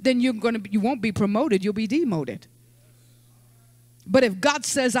 then you won't be promoted, you'll be demoted. But if God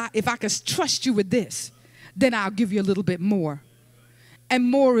says, if I can trust you with this, then I'll give you a little bit more. And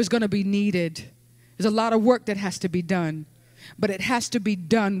more is going to be needed. There's a lot of work that has to be done. But it has to be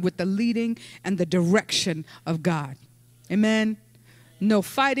done with the leading and the direction of God. Amen? No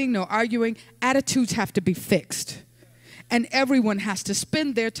fighting, no arguing. Attitudes have to be fixed. And everyone has to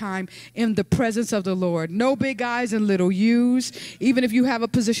spend their time in the presence of the Lord. No big I's and little U's. Even if you have a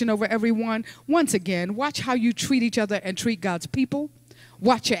position over everyone, once again, watch how you treat each other and treat God's people.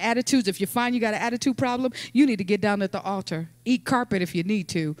 Watch your attitudes. If you find you got an attitude problem, you need to get down at the altar. Eat carpet if you need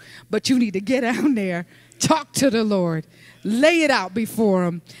to. But you need to get down there, talk to the Lord, lay it out before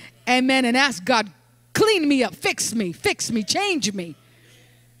him. Amen. And ask God, clean me up, fix me, change me.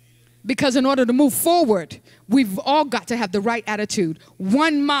 Because in order to move forward, we've all got to have the right attitude.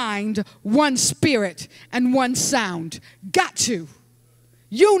 One mind, one spirit, and one sound. Got to.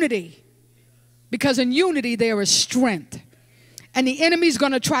 Unity. Because in unity there is strength. And the enemy's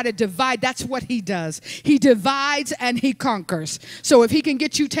going to try to divide. That's what he does. He divides and he conquers. So if he can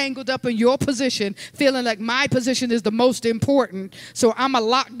get you tangled up in your position, feeling like my position is the most important, so I'm going to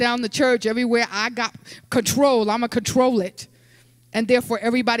lock down the church everywhere I got control, I'm going to control it. And therefore,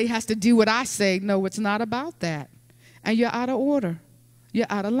 everybody has to do what I say. No, it's not about that. And you're out of order. You're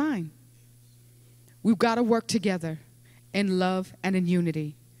out of line. We've got to work together in love and in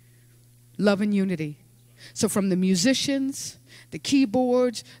unity. Love and unity. So from the musicians, the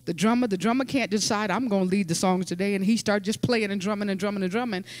keyboards, the drummer can't decide, I'm going to lead the songs today. And he starts just playing and drumming and drumming and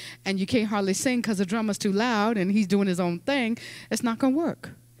drumming. And you can't hardly sing because the drummer's too loud and he's doing his own thing. It's not going to work.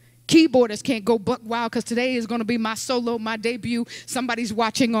 Keyboardists can't go buck wild because today is going to be my solo, my debut. Somebody's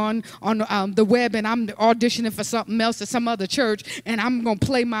watching on the web and I'm auditioning for something else at some other church and I'm going to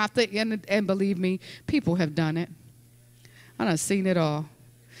play my thing. And believe me, people have done it. I done seen it all.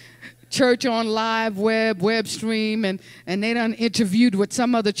 church on live web stream, and they done interviewed with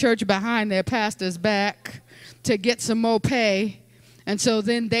some other church behind their pastor's back to get some more pay. And so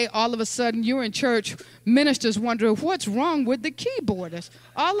then all of a sudden, you're in church, ministers wonder what's wrong with the keyboardist.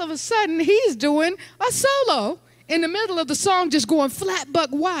 All of a sudden, he's doing a solo in the middle of the song, just going flat buck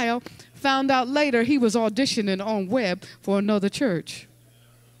wild. Found out later he was auditioning on web for another church.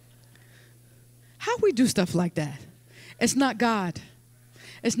 How we do stuff like that? It's not God.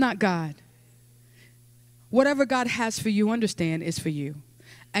 It's not God. Whatever God has for you, understand, is for you.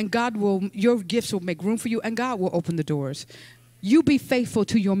 And your gifts will make room for you, and God will open the doors. You be faithful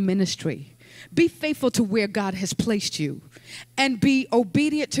to your ministry. Be faithful to where God has placed you. And be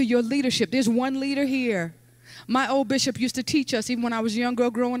obedient to your leadership. There's one leader here. My old bishop used to teach us, even when I was a young girl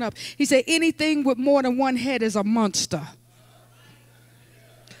growing up. He said, anything with more than one head is a monster.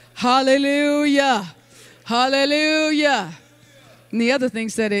 Hallelujah. Hallelujah. And the other thing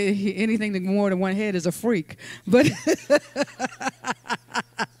said anything with more than one head is a freak. But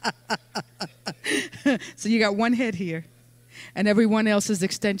so you got one head here. And everyone else is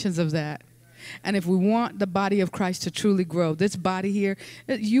extensions of that. And if we want the body of Christ to truly grow, this body here,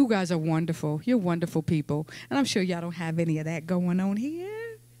 you guys are wonderful. You're wonderful people. And I'm sure y'all don't have any of that going on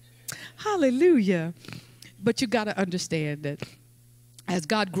here. Hallelujah. But you got to understand that as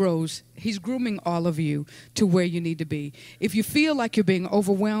God grows, he's grooming all of you to where you need to be. If you feel like you're being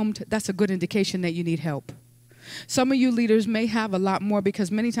overwhelmed, that's a good indication that you need help. Some of you leaders may have a lot more,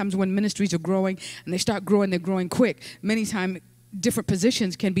 because many times when ministries are growing and they start growing, they're growing quick. Many times different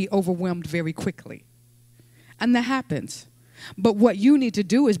positions can be overwhelmed very quickly. And that happens. But what you need to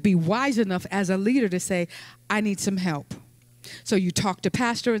do is be wise enough as a leader to say, I need some help. So you talk to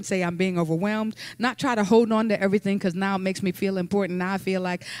pastor and say, I'm being overwhelmed. Not try to hold on to everything because now it makes me feel important. Now I feel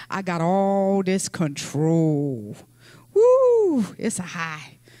like I got all this control. Woo, it's a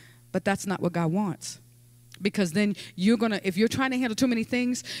high. But that's not what God wants. Because then if you're trying to handle too many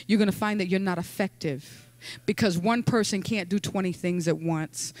things, you're going to find that you're not effective. Because one person can't do 20 things at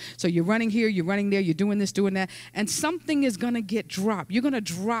once. So you're running here, you're running there, you're doing this, doing that, and something is going to get dropped. You're going to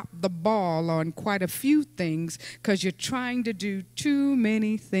drop the ball on quite a few things because you're trying to do too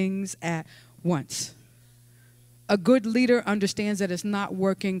many things at once. A good leader understands that it's not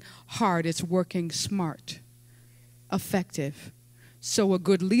working hard, it's working smart, effective. So a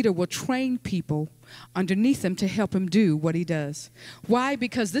good leader will train people underneath him to help him do what he does. Why?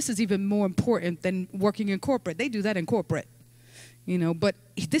 Because this is even more important than working in corporate. They do that in corporate, but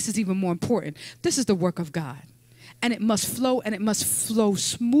this is even more important. This is the work of God. And it must flow, and it must flow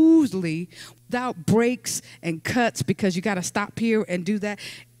smoothly without breaks and cuts, because you got to stop here and do that.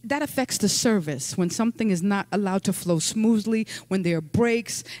 That affects the service when something is not allowed to flow smoothly, when there are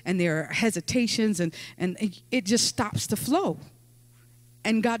breaks and there are hesitations, and it just stops the flow.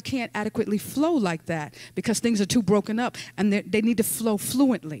 And God can't adequately flow like that because things are too broken up, and they need to flow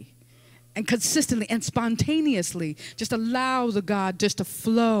fluently and consistently and spontaneously. Just allow the God just to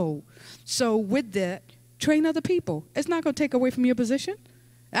flow. So with that, train other people. It's not going to take away from your position.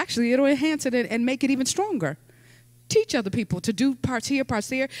 Actually, it'll enhance it and make it even stronger. Teach other people to do parts here, parts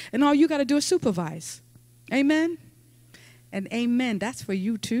there, and all you got to do is supervise. Amen? And amen, that's for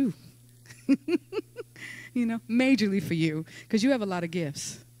you too. Majorly for you, because you have a lot of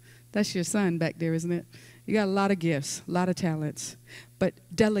gifts. That's your son back there, isn't it? You got a lot of gifts, a lot of talents. But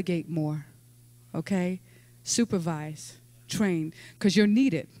delegate more, okay? Supervise, train, because you're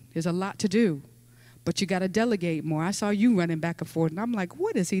needed. There's a lot to do, but you got to delegate more. I saw you running back and forth, and I'm like,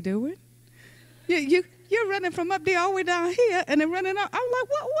 what is he doing? You're running from up there all the way down here, and then running up. I'm like,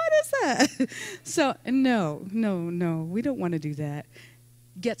 what is that? So, no, we don't want to do that.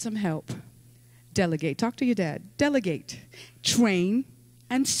 Get some help. Delegate. Talk to your dad. Delegate. Train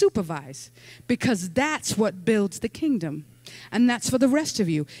and supervise, because that's what builds the kingdom. And that's for the rest of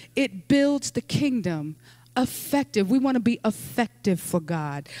you. It builds the kingdom. Effective. We want to be effective for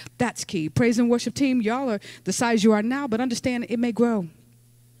God. That's key. Praise and worship team, y'all are the size you are now, but understand it may grow.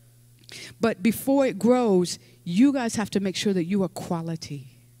 But before it grows, you guys have to make sure that you are quality.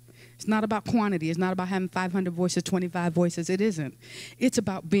 It's not about quantity. It's not about having 500 voices, 25 voices. It isn't. It's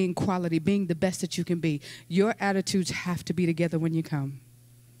about being quality, being the best that you can be. Your attitudes have to be together when you come.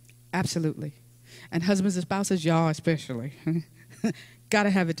 Absolutely. And husbands and spouses, y'all especially, got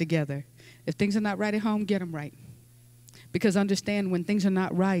to have it together. If things are not right at home, get them right. Because understand, when things are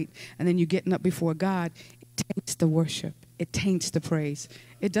not right and then you're getting up before God, it taints the worship. It taints the praise.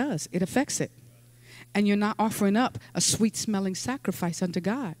 It does. It affects it. And you're not offering up a sweet-smelling sacrifice unto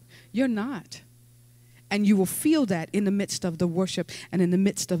God. You're not. And you will feel that in the midst of the worship and in the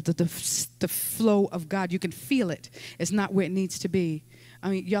midst of the flow of God. You can feel it. It's not where it needs to be. I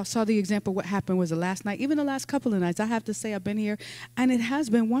mean, y'all saw the example. What happened was the last night, even the last couple of nights. I have to say I've been here, and it has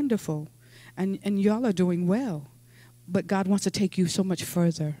been wonderful. And y'all are doing well. But God wants to take you so much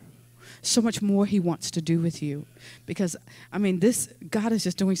further. So much more he wants to do with you. Because, I mean, God is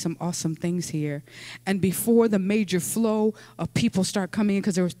just doing some awesome things here. And before the major flow of people start coming in,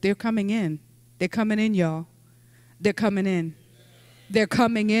 because they're coming in. They're coming in, y'all. They're coming in. They're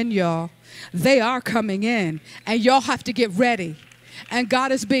coming in, y'all. They are coming in. And y'all have to get ready. And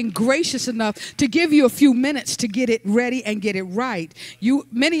God is being gracious enough to give you a few minutes to get it ready and get it right.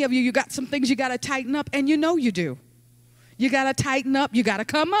 Many of you got some things you got to tighten up, and you know you do. You got to tighten up. You got to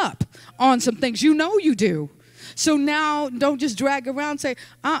come up on some things. You know you do. So now don't just drag around and say,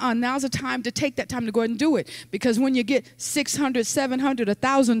 now's the time to take that time to go ahead and do it. Because when you get 600, 700,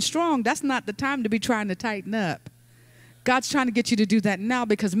 1,000 strong, that's not the time to be trying to tighten up. God's trying to get you to do that now,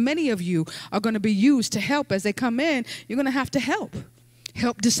 because many of you are going to be used to help as they come in. You're going to have to help.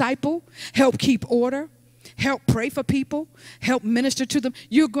 Help disciple, help keep order, help pray for people, help minister to them.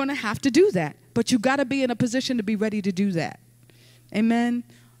 You're going to have to do that. But you got to be in a position to be ready to do that. Amen.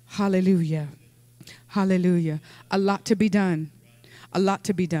 Hallelujah. Hallelujah. A lot to be done. A lot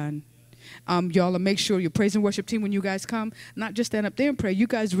to be done. Y'all make sure your praise and worship team, when you guys come, not just stand up there and pray. You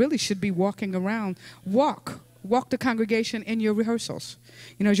guys really should be walking around. Walk the congregation in your rehearsals.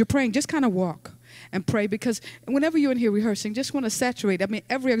 You know, as you're praying, just kind of walk and pray, because whenever you're in here rehearsing, just want to saturate. I mean,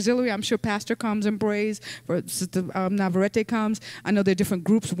 every auxiliary, I'm sure pastor comes and prays, Sister Navarrete comes. I know there are different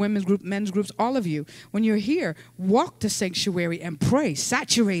groups, women's group, men's groups, all of you. When you're here, walk the sanctuary and pray.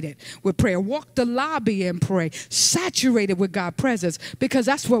 Saturate it with prayer. Walk the lobby and pray. Saturate it with God's presence, because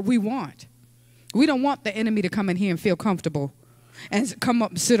that's what we want. We don't want the enemy to come in here and feel comfortable and come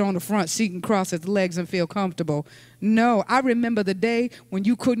up and sit on the front seat and cross his legs and feel comfortable. No, I remember the day when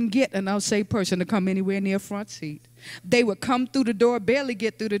you couldn't get an unsaved person to come anywhere near a front seat. They would come through the door, barely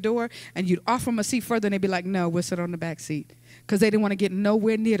get through the door, and you'd offer them a seat further, and they'd be like, no, we'll sit on the back seat, because they didn't want to get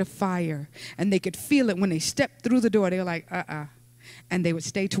nowhere near the fire. And they could feel it when they stepped through the door. They were like, and they would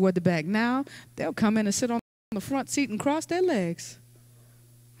stay toward the back. Now, they'll come in and sit on the front seat and cross their legs.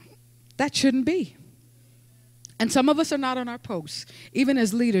 That shouldn't be. And some of us are not on our posts. Even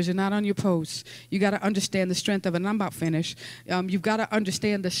as leaders, you're not on your posts. You got to understand the strength of it. And I'm about finished. You've got to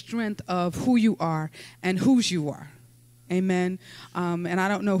understand the strength of who you are and whose you are. Amen. And I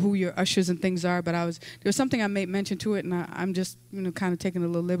don't know who your ushers and things are, but there was something I made mention to it, and I'm just kind of taking a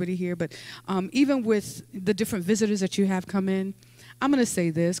little liberty here. But even with the different visitors that you have come in, I'm going to say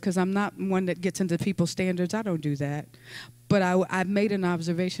this, because I'm not one that gets into people's standards. I don't do that. But I've made an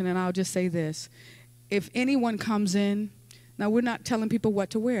observation, and I'll just say this. If anyone comes in, now we're not telling people what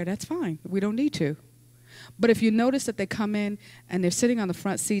to wear. That's fine. We don't need to. But if you notice that they come in and they're sitting on the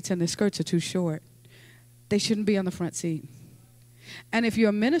front seats and their skirts are too short, they shouldn't be on the front seat. And if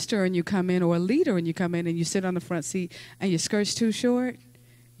you're a minister and you come in, or a leader and you come in and you sit on the front seat and your skirt's too short,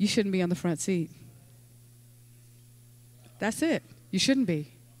 you shouldn't be on the front seat. That's it. You shouldn't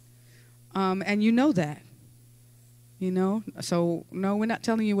be. And you know that. You know, so no, we're not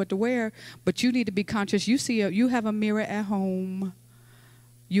telling you what to wear, but you need to be conscious. You have a mirror at home.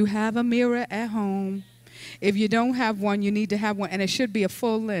 You have a mirror at home. If you don't have one, you need to have one, and it should be a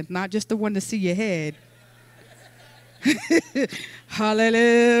full length, not just the one to see your head.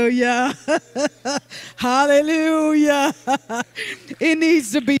 Hallelujah. Hallelujah. It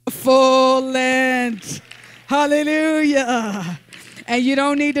needs to be a full length. Hallelujah. And you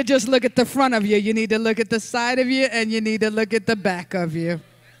don't need to just look at the front of you. You need to look at the side of you, and you need to look at the back of you.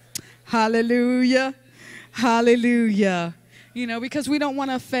 Hallelujah. Hallelujah. You know, because we don't want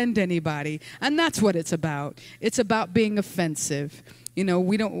to offend anybody. And that's what it's about. It's about being offensive. You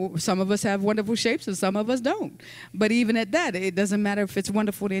know, some of us have wonderful shapes and some of us don't. But even at that, it doesn't matter if it's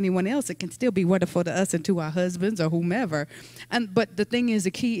wonderful to anyone else. It can still be wonderful to us and to our husbands or whomever. But the thing is,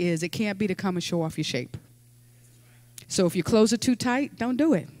 the key is, it can't be to come and show off your shape. So if your clothes are too tight, don't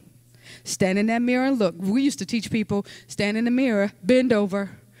do it. Stand in that mirror and look. We used to teach people, stand in the mirror, bend over,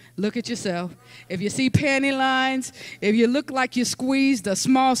 look at yourself. If you see panty lines, if you look like you squeezed a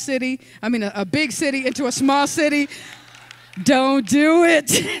big city into a small city, don't do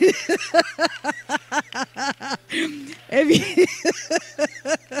it.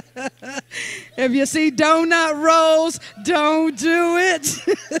 If you see donut rolls, don't do it.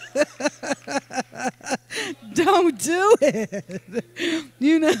 Don't do it.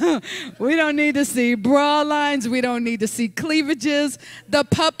 You know, we don't need to see bra lines. We don't need to see cleavages. The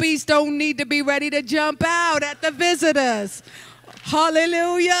puppies don't need to be ready to jump out at the visitors.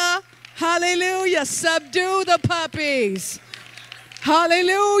 Hallelujah. Hallelujah. Subdue the puppies.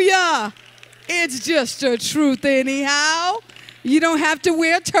 Hallelujah. It's just the truth anyhow. You don't have to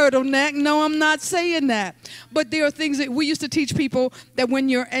wear a turtleneck. No, I'm not saying that. But there are things that we used to teach people that when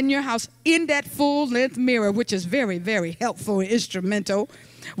you're in your house, in that full-length mirror, which is very, very helpful and instrumental,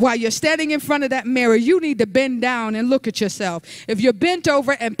 while you're standing in front of that mirror, you need to bend down and look at yourself. If you're bent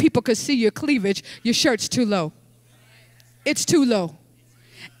over and people could see your cleavage, your shirt's too low. It's too low.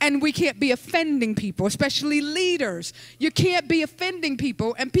 And we can't be offending people, especially leaders. You can't be offending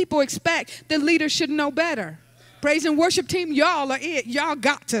people, and people expect the leaders should know better. Praise and worship team, y'all are it. Y'all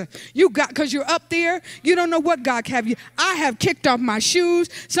got to. Because you're up there, you don't know what God have you. I have kicked off my shoes.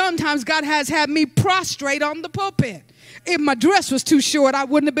 Sometimes God has had me prostrate on the pulpit. If my dress was too short, I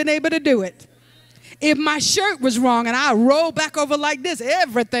wouldn't have been able to do it. If my shirt was wrong and I rolled back over like this,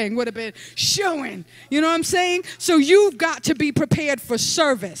 everything would have been showing. You know what I'm saying? So you've got to be prepared for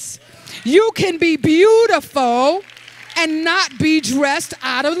service. You can be beautiful and not be dressed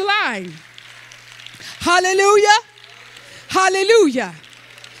out of line. Hallelujah. Hallelujah.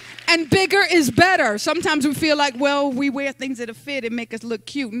 And bigger is better. Sometimes we feel like, well, we wear things that fit and make us look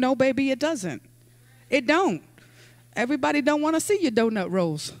cute. No, baby, it doesn't. It don't. Everybody don't want to see your donut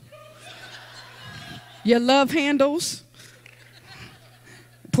rolls. Your love handles,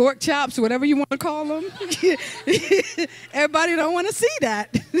 pork chops, whatever you want to call them. Everybody don't want to see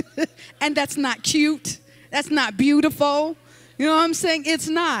that. And that's not cute. That's not beautiful. You know what I'm saying? It's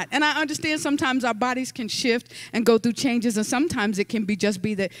not. And I understand sometimes our bodies can shift and go through changes, and sometimes it can be just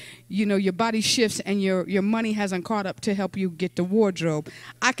be that, you know, your body shifts and your money hasn't caught up to help you get the wardrobe.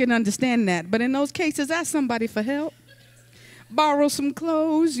 I can understand that. But in those cases, ask somebody for help. Borrow some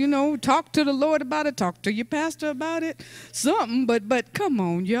clothes, you know, talk to the Lord about it, talk to your pastor about it, something, but come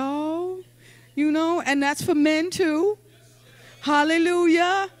on, y'all, you know, and that's for men too.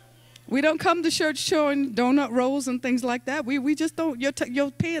 Hallelujah. We don't come to church showing donut rolls and things like that. We just don't,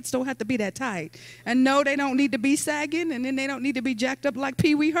 your pants don't have to be that tight. And no, they don't need to be sagging, and then they don't need to be jacked up like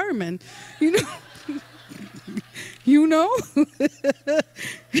Pee Wee Herman, you know. You know?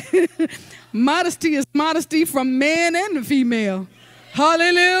 Modesty is modesty from man and female.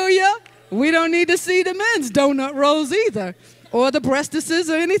 Hallelujah. We don't need to see the men's donut rolls either, or the breastises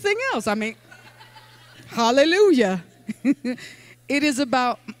or anything else. I mean, hallelujah. It is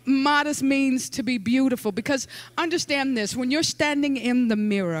about, modest means to be beautiful, because understand this, when you're standing in the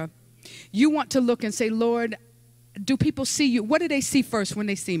mirror, you want to look and say, Lord, do people see you? What do they see first when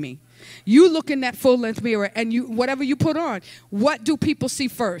they see me? You look in that full-length mirror, and whatever you put on, what do people see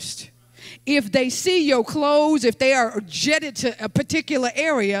first? If they see your clothes, if they are jetted to a particular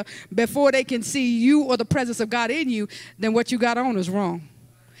area before they can see you or the presence of God in you, then what you got on is wrong,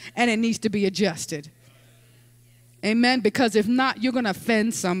 and it needs to be adjusted. Amen. Because if not, you're going to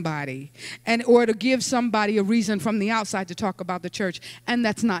offend somebody, or to give somebody a reason from the outside to talk about the church, and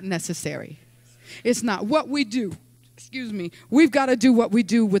that's not necessary. It's not what we do. Excuse me, we've got to do what we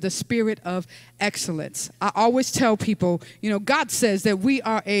do with a spirit of excellence. I always tell people, you know, God says that we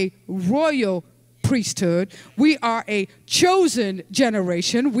are a royal priesthood. We are a chosen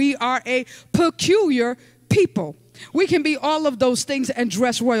generation. We are a peculiar people. We can be all of those things and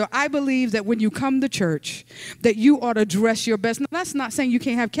dress royal. I believe that when you come to church, that you ought to dress your best. Now, that's not saying you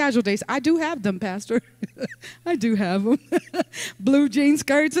can't have casual days. I do have them, Pastor. I do have them. Blue jean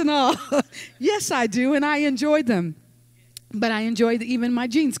skirts and all. Yes, I do, and I enjoy them. But I enjoy even my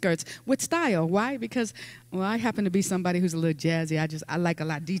jean skirts with style. Why? Because, well, I happen to be somebody who's a little jazzy. I like a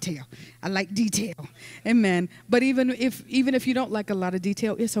lot of detail. I like detail. Amen. But even if you don't like a lot of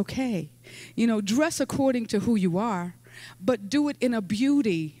detail, it's okay. You know, dress according to who you are, but do it in a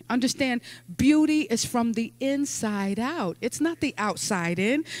beauty. Understand, beauty is from the inside out. It's not the outside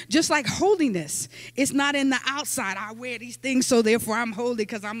in. Just like holiness, it's not in the outside. I wear these things, so therefore I'm holy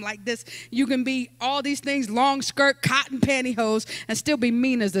because I'm like this. You can be all these things, long skirt, cotton pantyhose, and still be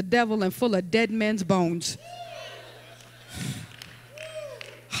mean as the devil and full of dead men's bones.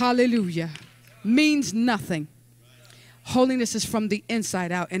 Hallelujah. Means nothing. Holiness is from the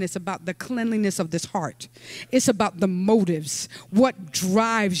inside out, and it's about the cleanliness of this heart. It's about the motives. What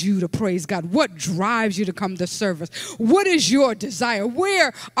drives you to praise God? What drives you to come to service? What is your desire?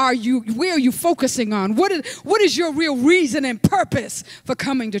 Where are you focusing on? What is your real reason and purpose for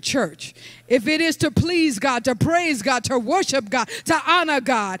coming to church? If it is to please God, to praise God, to worship God, to honor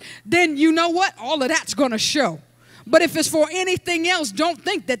God, then you know what? All of that's going to show. But if it's for anything else, don't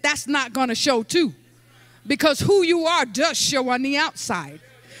think that that's not going to show too. Because who you are does show on the outside.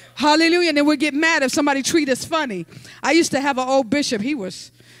 Hallelujah. And then we'll get mad if somebody treats us funny. I used to have an old bishop. He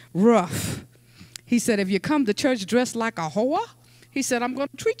was rough. He said, if you come to church dressed like a hoa, he said, I'm going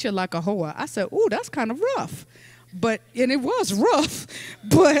to treat you like a hoa. I said, ooh, that's kind of rough. And it was rough.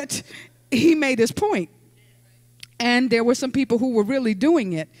 But he made his point. And there were some people who were really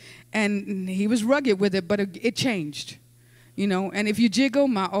doing it. And he was rugged with it, but it changed. You know, and if you jiggle,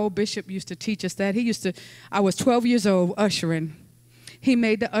 my old bishop used to teach us that. I was 12 years old ushering. He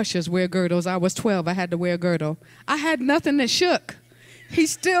made the ushers wear girdles. I was 12. I had to wear a girdle. I had nothing that shook. He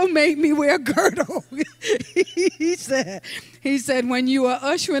still made me wear a girdle. he said, when you are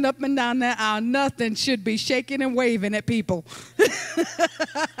ushering up and down that aisle, nothing should be shaking and waving at people.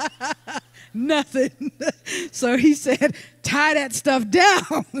 Nothing. So he said, tie that stuff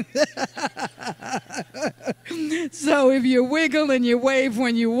down. So if you wiggle and you wave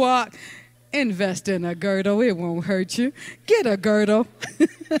when you walk, invest in a girdle. It won't hurt you. Get a girdle.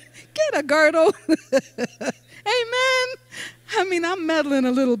 Get a girdle. Amen. I mean, I'm meddling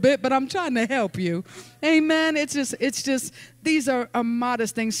a little bit, but I'm trying to help you. Amen. It's just these are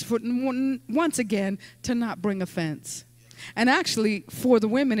modest things for, once again, to not bring offense. And actually, for the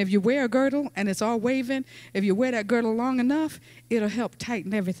women, if you wear a girdle and it's all waving, if you wear that girdle long enough, it'll help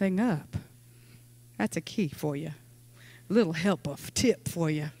tighten everything up. That's a key for you. A little helper tip for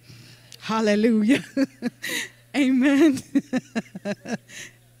you. Hallelujah. Amen.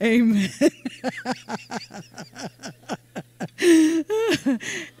 Amen.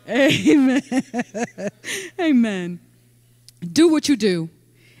 Amen. Amen. Do what you do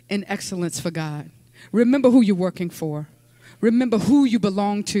in excellence for God. Remember who you're working for. Remember who you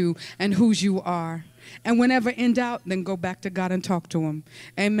belong to and whose you are. And whenever in doubt, then go back to God and talk to him.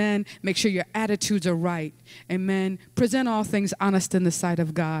 Amen. Make sure your attitudes are right. Amen. Present all things honest in the sight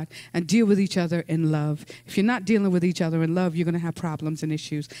of God and deal with each other in love. If you're not dealing with each other in love, you're going to have problems and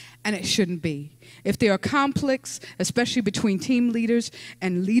issues, and it shouldn't be. If there are conflicts, especially between team leaders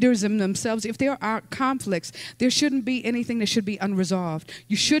and leaders in themselves, if there are conflicts, there shouldn't be anything that should be unresolved.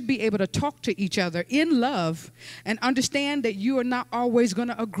 You should be able to talk to each other in love and understand that you are not always going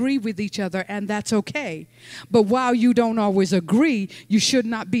to agree with each other, and that's okay. But while you don't always agree, you should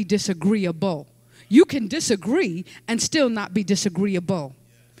not be disagreeable. You can disagree and still not be disagreeable.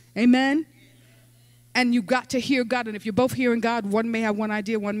 Amen? And you got to hear God. And if you're both hearing God, one may have one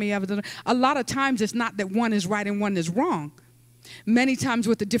idea, one may have another. A lot of times it's not that one is right and one is wrong. Many times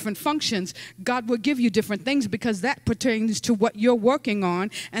with the different functions, God will give you different things because that pertains to what you're working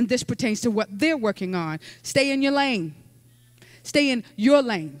on, and this pertains to what they're working on. Stay in your lane. Stay in your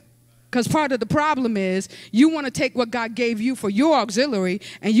lane. Because part of the problem is you want to take what God gave you for your auxiliary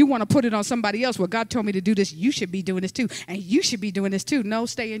and you want to put it on somebody else. Well, God told me to do this. You should be doing this too. And you should be doing this too. No,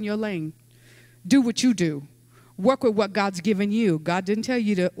 stay in your lane. Do what you do. Work with what God's given you. God didn't tell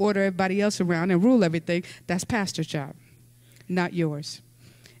you to order everybody else around and rule everything. That's pastor's job, not yours.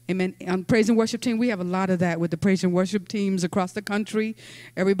 Amen. On praise and worship team, we have a lot of that with the praise and worship teams across the country.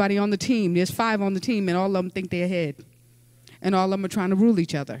 Everybody on the team. There's 5 on the team, and all of them think they're ahead. And all of them are trying to rule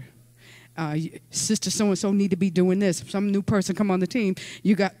each other. Sister so-and-so need to be doing this. If some new person come on the team,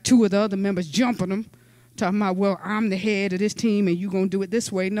 you got 2 of the other members jumping them, talking about, well, I'm the head of this team and you're going to do it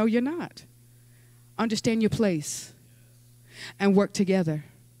this way. No, you're not. Understand your place and work together.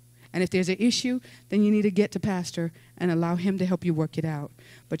 And if there's an issue, then you need to get to pastor and allow him to help you work it out.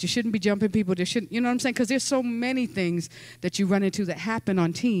 But you shouldn't be jumping people. There shouldn't, you know what I'm saying? Because there's so many things that you run into that happen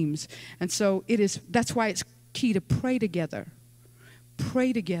on teams. And so that's why it's key to pray together.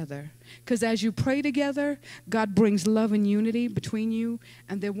 Pray together, because as you pray together, God brings love and unity between you,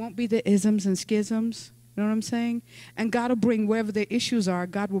 and there won't be the isms and schisms. You know what I'm saying? And God will bring wherever the issues are,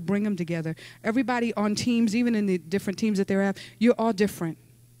 God will bring them together. Everybody on teams, even in the different teams that they're at, you're all different.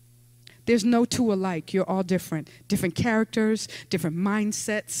 There's no two alike. You're all different. Different characters, different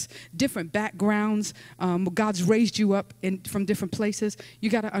mindsets, different backgrounds. God's raised you up from different places. You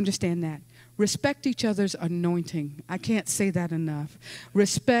got to understand that. Respect each other's anointing. I can't say that enough.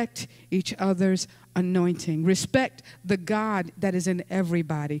 Respect each other's anointing. Respect the God that is in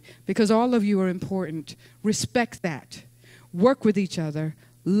everybody, because all of you are important. Respect that. Work with each other,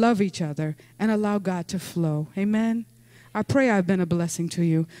 love each other, and allow God to flow. Amen? I pray I've been a blessing to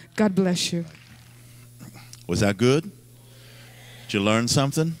you. God bless you. Was that good? Did you learn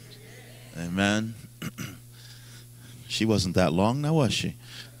something? Amen. She wasn't that long now, was she?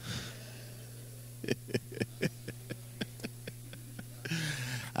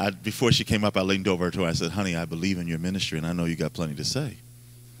 Before she came up, I leaned over to her. I said, honey, I believe in your ministry, and I know you got plenty to say.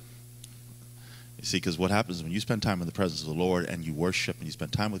 You see, because what happens when you spend time in the presence of the Lord and you worship and you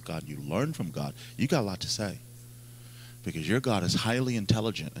spend time with God, you learn from God, you got a lot to say. Because your God is highly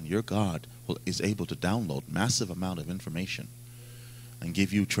intelligent, and your God is able to download massive amount of information and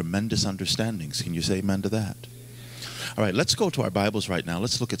give you tremendous understandings. Can you say amen to that? All right, let's go to our Bibles right now.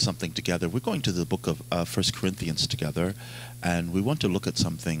 Let's look at something together. We're going to the book of 1 Corinthians together, and we want to look at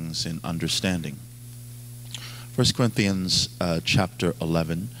some things in understanding. 1 Corinthians chapter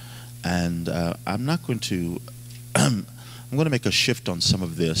 11. And I'm not going to, I'm going to make a shift on some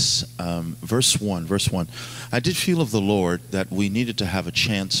of this. Verse 1. I did feel of the Lord that we needed to have a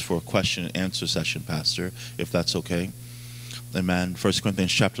chance for a question and answer session, Pastor, if that's okay. Amen. 1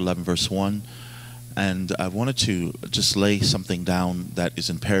 Corinthians chapter 11, verse 1. And I wanted to just lay something down that is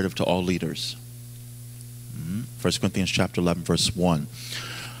imperative to all leaders. 1 Corinthians chapter 11, verse 1.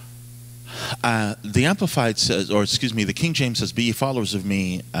 The Amplified says, or excuse me, the King James says, "Be ye followers of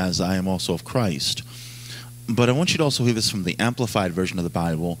me as I am also of Christ." But I want you to also hear this from the Amplified version of the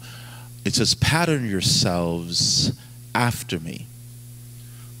Bible. It says, "Pattern yourselves after me.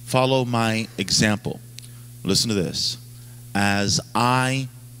 Follow my example." Listen to this. "As I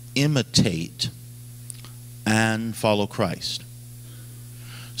imitate and follow Christ."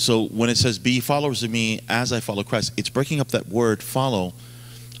 So when it says, "Be followers of me as I follow Christ," it's breaking up that word "follow."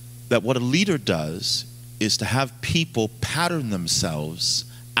 That what a leader does is to have people pattern themselves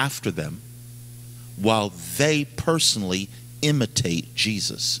after them while they personally imitate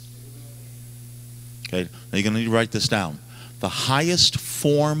Jesus. Okay, now you're going to need to write this down. The highest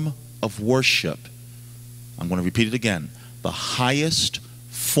form of worship, I'm going to repeat it again, the highest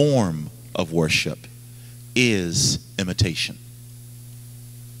form of worship is imitation.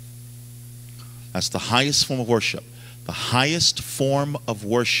 That's the highest form of worship. The highest form of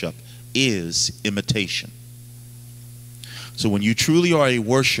worship is imitation. So when you truly are a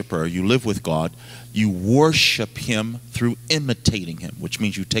worshiper, you live with God, you worship him through imitating him, which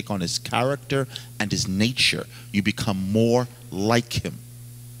means you take on his character and his nature. You become more like him.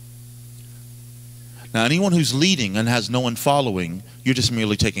 Now, anyone who's leading and has no one following, you're just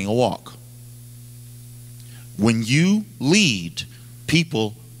merely taking a walk. When you lead,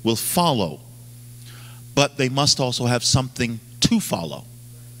 people will follow. But they must also have something to follow.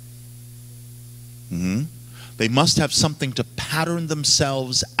 They must have something to pattern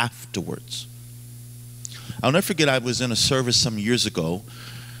themselves afterwards. I'll never forget, I was in a service some years ago,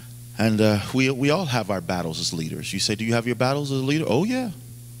 and we all have our battles as leaders. You say, "Do you have your battles as a leader?" "Oh, yeah.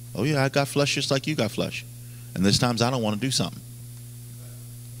 Oh, yeah, I got flesh just like you got flesh. And there's times I don't want to do something."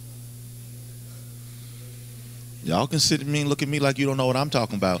 Y'all can sit at me and look at me like you don't know what I'm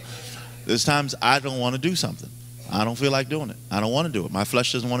talking about. There's times I don't want to do something. I don't feel like doing it. I don't want to do it. My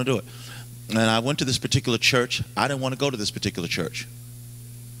flesh doesn't want to do it. And I went to this particular church. I didn't want to go to this particular church.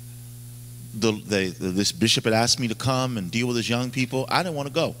 This bishop had asked me to come and deal with his young people. I didn't want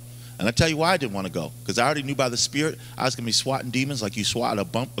to go. And I tell you why I didn't want to go. Because I already knew by the Spirit I was going to be swatting demons like you swat a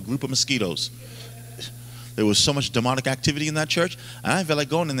group of mosquitoes. There was so much demonic activity in that church. And I didn't feel like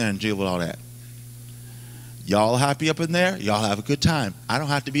going in there and deal with all that. Y'all happy up in there? Y'all have a good time. I don't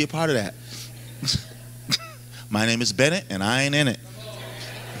have to be a part of that. My name is Bennett, and I ain't in it.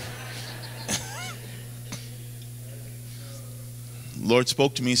 Lord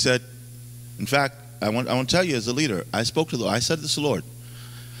spoke to me and said, in fact, I want to tell you as a leader, I spoke to the Lord. I said this to the Lord.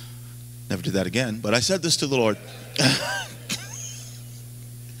 Never did that again, but I said this to the Lord.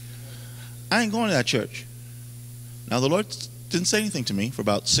 I ain't going to that church. Now, the Lord didn't say anything to me for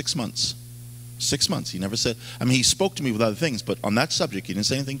about 6 months. 6 months. He never said, he spoke to me with other things, but on that subject, he didn't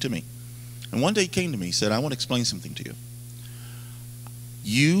say anything to me. And one day he came to me, he said, "I want to explain something to you.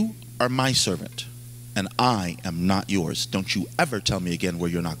 You are my servant, and I am not yours. Don't you ever tell me again where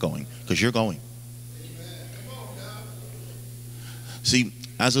you're not going, because you're going." See,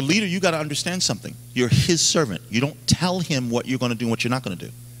 as a leader, you got to understand something. You're his servant. You don't tell him what you're going to do and what you're not going to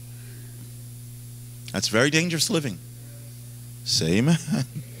do. That's very dangerous living. Say amen.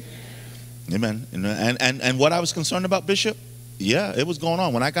 Amen. And what I was concerned about, Bishop, yeah, it was going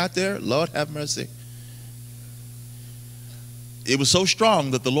on. When I got there, Lord have mercy. It was so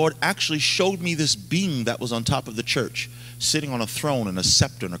strong that the Lord actually showed me this being that was on top of the church, sitting on a throne and a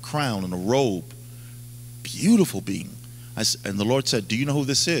scepter and a crown and a robe. Beautiful being. And the Lord said, "Do you know who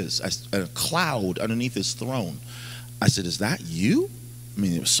this is?" A cloud underneath his throne. I said, "Is that you?"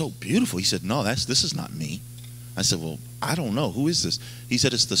 It was so beautiful. He said, "No, this is not me." I said, "Well, I don't know. Who is this?" He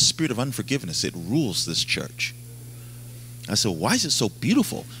said, "It's the spirit of unforgiveness. It rules this church." I said, "Why is it so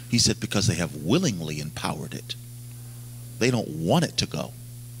beautiful?" He said, "Because they have willingly empowered it. They don't want it to go.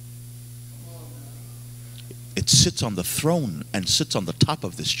 It sits on the throne and sits on the top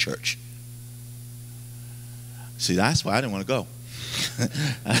of this church." See, that's why I didn't want to go.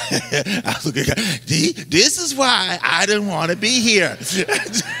 I look at God, this is why I didn't want to be here.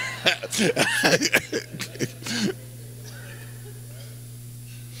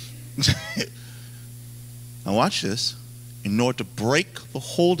 Now watch this. In order to break the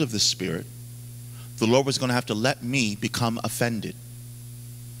hold of the Spirit, the Lord was going to have to let me become offended.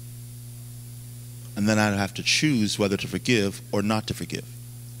 And then I'd have to choose whether to forgive or not to forgive.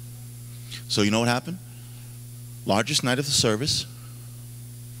 So you know what happened? Largest night of the service.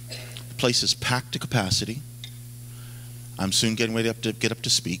 The place is packed to capacity. I'm soon getting ready to get up to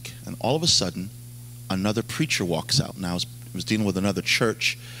speak. And all of a sudden, another preacher walks out. Now, I was dealing with another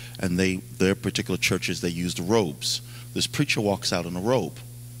church, and their particular churches, they used robes. This preacher walks out in a robe.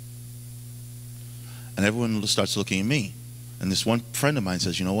 And everyone starts looking at me. And this one friend of mine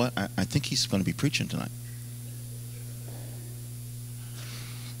says, you know what? I think he's going to be preaching tonight.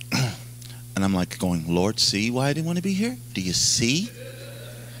 And I'm like going, Lord, see why I didn't want to be here? Do you see?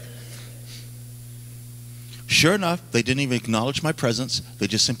 Sure enough, they didn't even acknowledge my presence. They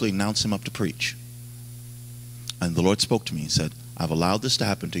just simply announced him up to preach. And the Lord spoke to me and said, I've allowed this to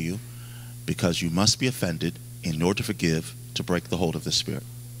happen to you because you must be offended in order to forgive, to break the hold of the Spirit.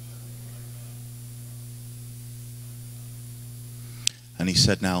 And he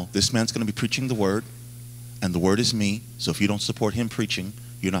said, now, this man's going to be preaching the word, and the word is me, so if you don't support him preaching,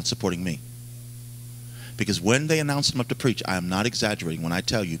 you're not supporting me. Because when they announced him up to preach, I am not exaggerating when I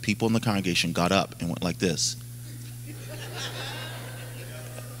tell you, people in the congregation got up and went like this,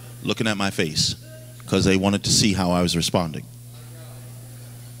 looking at my face, because they wanted to see how I was responding.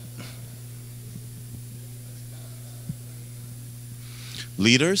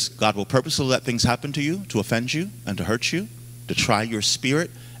 Leaders, God will purposely let things happen to you, to offend you and to hurt you, to try your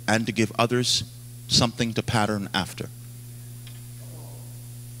spirit, and to give others something to pattern after.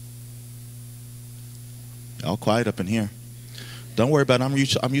 All quiet up in here. Don't worry about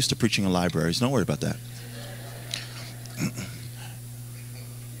it. I'm used to preaching in libraries. Don't worry about that.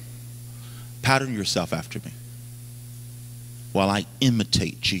 Pattern yourself after me while I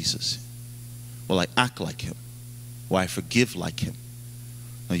imitate Jesus, while I act like him, while I forgive like him.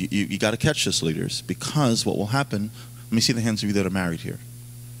 Now, you got to catch this, leaders, because what will happen, let me see the hands of you that are married here.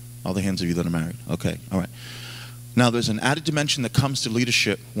 All the hands of you that are married. Okay, all right. Now, there's an added dimension that comes to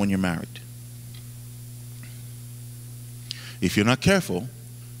leadership when you're married. If you're not careful,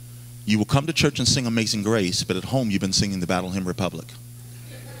 you will come to church and sing Amazing Grace, but at home you've been singing the Battle Hymn Republic.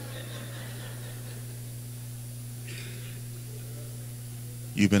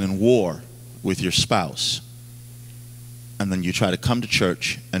 You've been in war with your spouse, and then you try to come to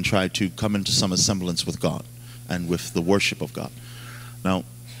church and try to come into some semblance with God and with the worship of God. Now,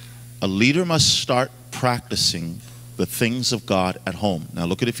 a leader must start practicing the things of God at home. Now,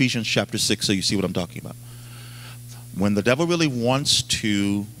 look at Ephesians chapter 6 so you see what I'm talking about. When the devil really wants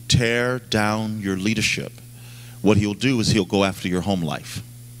to tear down your leadership, what he'll do is he'll go after your home life.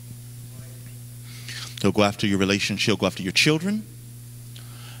 He'll go after your relationship, he'll go after your children,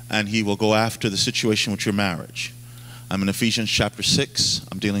 and he will go after the situation with your marriage. I'm in Ephesians chapter 6.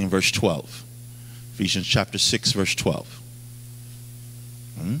 I'm dealing in verse 12. Ephesians chapter 6, verse 12.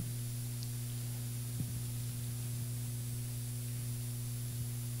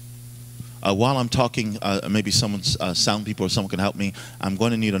 While I'm talking, maybe someone's sound people or someone can help me. I'm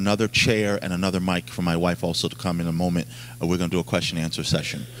going to need another chair and another mic for my wife also to come in a moment. We're going to do a question and answer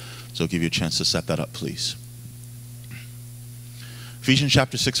session. So I'll give you a chance to set that up, please. Ephesians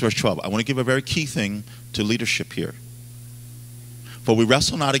chapter 6, verse 12. I want to give a very key thing to leadership here. For we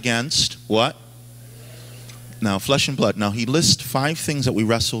wrestle not against what? Now, flesh and blood. Now, he lists 5 things that we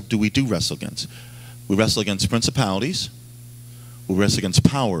do wrestle against. We wrestle against principalities. We wrestle against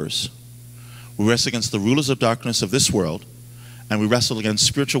powers. We wrestle against the rulers of darkness of this world. And we wrestle against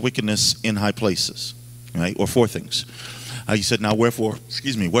spiritual wickedness in high places. Right? Or 4 things. He said, now wherefore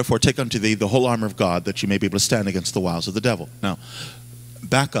take unto thee the whole armor of God, that you may be able to stand against the wiles of the devil. Now,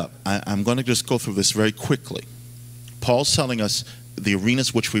 back up. I'm going to just go through this very quickly. Paul's telling us the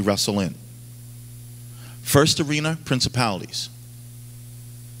arenas which we wrestle in. First arena, principalities.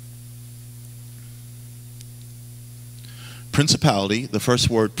 Principality, the first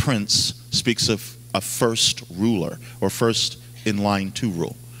word prince, speaks of a first ruler or first in line to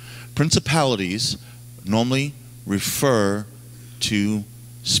rule. Principalities normally refer to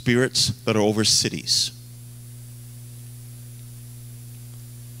spirits that are over cities.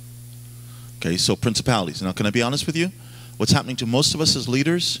 Okay, so principalities. Now, can I be honest with you? What's happening to most of us as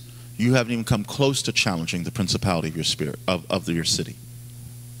leaders, you haven't even come close to challenging the principality of your spirit, of your city.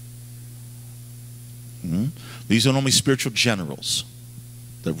 These are normally spiritual generals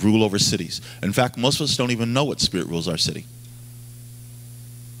that rule over cities. In fact, most of us don't even know what spirit rules our city.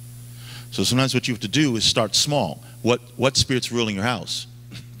 So sometimes what you have to do is start small. What spirit's ruling your house?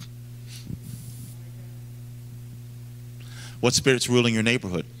 What spirit's ruling your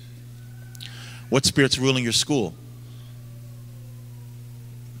neighborhood? What spirit's ruling your school?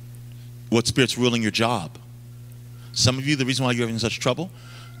 What spirit's ruling your job? Some of you, the reason why you're having such trouble,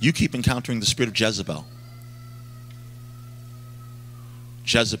 You keep encountering the spirit of Jezebel.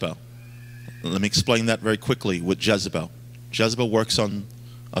 Jezebel. Let me explain that very quickly with Jezebel. Jezebel works on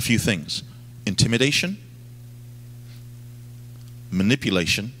a few things: intimidation,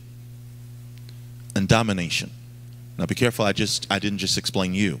 manipulation, and domination. Now be careful, I didn't just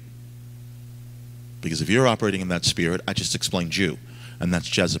explain you. Because if you're operating in that spirit, I just explained you, and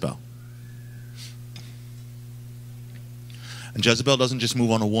that's Jezebel. And Jezebel doesn't just move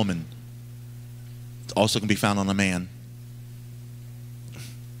on a woman. It also can be found on a man.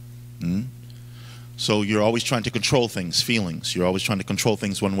 So you're always trying to control things, feelings. You're always trying to control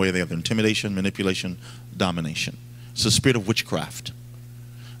things one way or the other. Intimidation, manipulation, domination. It's the spirit of witchcraft.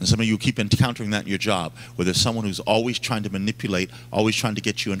 And some of you keep encountering that in your job, where there's someone who's always trying to manipulate, always trying to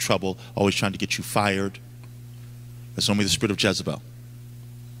get you in trouble, always trying to get you fired. That's normally the spirit of Jezebel.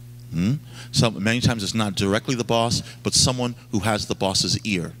 So many times it's not directly the boss, but someone who has the boss's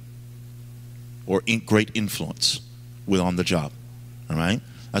ear or great influence on the job. All right?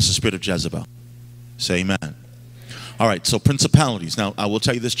 That's the spirit of Jezebel. Say amen. All right, so principalities. Now, I will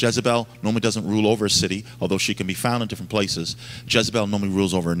tell you this, Jezebel normally doesn't rule over a city, although she can be found in different places. Jezebel normally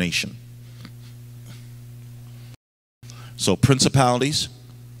rules over a nation. So principalities,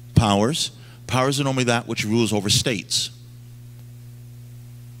 powers. Powers are normally that which rules over states.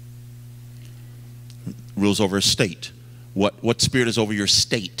 Rules over a state. What spirit is over your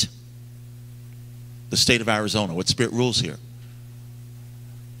state? The state of Arizona. What spirit rules here?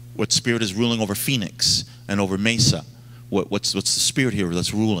 What spirit is ruling over Phoenix and over Mesa? What's the spirit here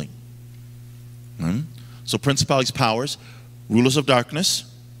that's ruling? So principalities, powers, rulers of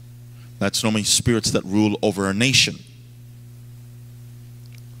darkness. That's normally spirits that rule over a nation.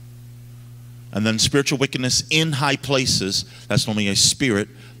 And then spiritual wickedness in high places. That's normally a spirit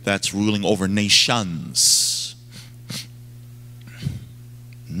that's ruling over nations.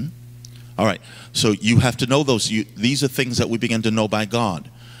 All right. So you have to know those. These are things that we begin to know by God.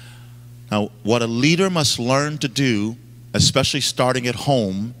 Now, what a leader must learn to do, especially starting at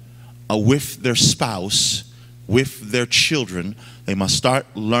home, with their spouse, with their children, they must start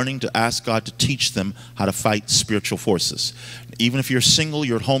learning to ask God to teach them how to fight spiritual forces. Even if you're single,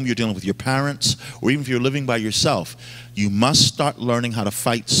 you're at home, you're dealing with your parents, or even if you're living by yourself, you must start learning how to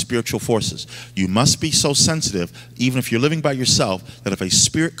fight spiritual forces. You must be so sensitive, even if you're living by yourself, that if a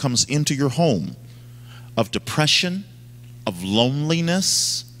spirit comes into your home of depression, of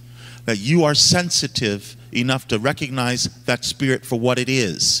loneliness, that you are sensitive enough to recognize that spirit for what it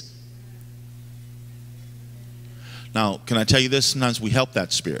is. Now, can I tell you this? Sometimes we help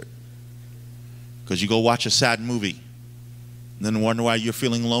that spirit. Because you go watch a sad movie, and then wonder why you're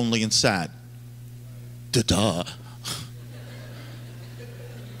feeling lonely and sad. Duh.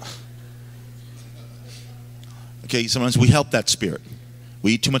 Okay, sometimes we help that spirit.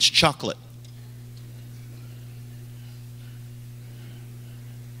 We eat too much chocolate.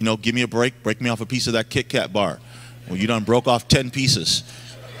 You know, give me a break, break me off a piece of that Kit Kat bar. Well, you done broke off 10 pieces.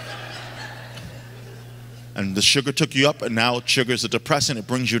 And the sugar took you up, and now sugar is a depressant. It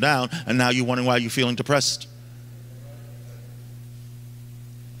brings you down, and now you're wondering why you're feeling depressed.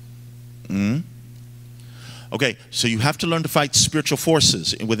 Okay, so you have to learn to fight spiritual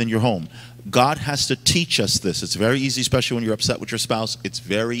forces within your home. God has to teach us this. It's very easy, especially when you're upset with your spouse. It's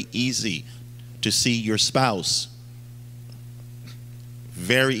very easy to see your spouse.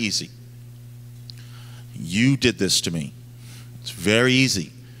 Very easy. You did this to me. It's very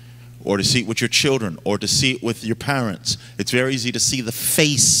easy. Or to see it with your children, or to see it with your parents. It's very easy to see the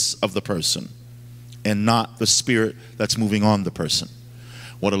face of the person and not the spirit that's moving on the person.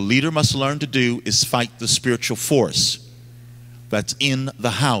 What a leader must learn to do is fight the spiritual force that's in the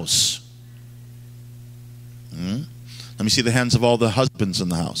house. Let me see the hands of all the husbands in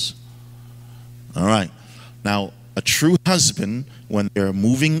the house. All right. Now, a true husband, when they're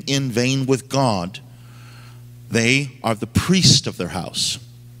moving in vain with God, they are the priest of their house.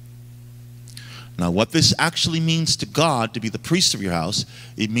 Now, what this actually means to God, to be the priest of your house,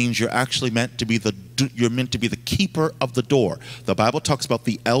 it means you're actually meant to be the keeper of the door. The Bible talks about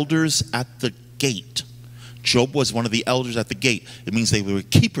the elders at the gate. Job was one of the elders at the gate. It means they were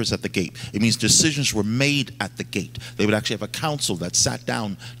keepers at the gate. It means decisions were made at the gate. They would actually have a council that sat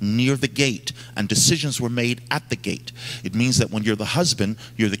down near the gate, and decisions were made at the gate. It means that when you're the husband,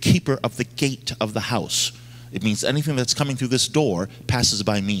 you're the keeper of the gate of the house. It means anything that's coming through this door passes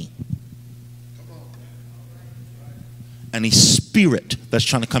by me. Any spirit that's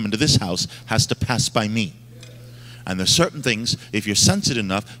trying to come into this house has to pass by me. And there's certain things, if you're sensitive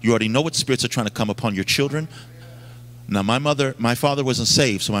enough, you already know what spirits are trying to come upon your children. Now, my father wasn't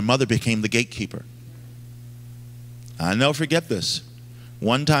saved, so my mother became the gatekeeper. I'll never forget this.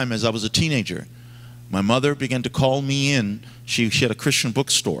 One time as I was a teenager, my mother began to call me in. She had a Christian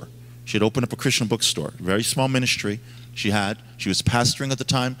bookstore. She had opened up a Christian bookstore, very small ministry she had. She was pastoring at the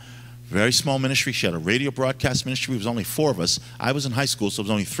time, very small ministry. She had a radio broadcast ministry. It was only 4 of us. I was in high school, so it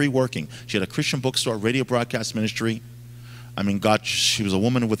was only 3 working. She had a Christian bookstore, radio broadcast ministry. I mean, God, she was a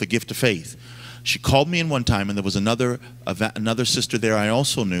woman with a gift of faith. She called me in one time, and there was another sister there I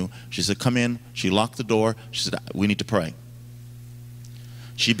also knew. She said, come in. She locked the door. She said, we need to pray.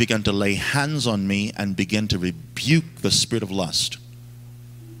 She began to lay hands on me and began to rebuke the spirit of lust.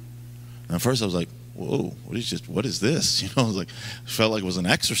 And at first I was like, whoa, what is this? You know, I was like, it felt like it was an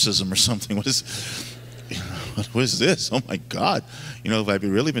exorcism or something. What is this? Oh my God. You know, have I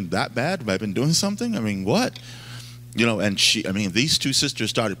really been that bad? Have I been doing something? I mean, what? You know, and these 2 sisters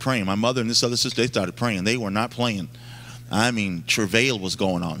started praying. My mother and this other sister, they started praying. They were not playing. I mean, travail was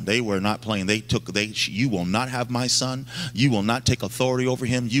going on. They were not playing. You will not have my son. You will not take authority over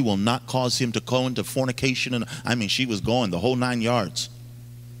him. You will not cause him to go into fornication. And I mean, she was going the whole 9 yards.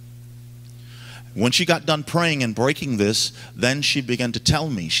 When she got done praying and breaking this, then she began to tell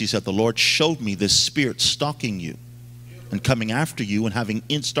me. She said, the Lord showed me this spirit stalking you and coming after you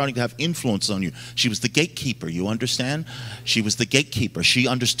and starting to have influence on you. She was the gatekeeper, you understand? She was the gatekeeper. She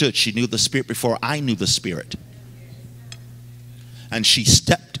understood. She knew the spirit before I knew the spirit. And she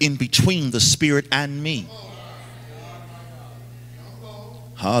stepped in between the spirit and me.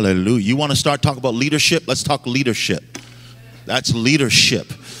 Hallelujah. You want to start talking about leadership? Let's talk leadership. That's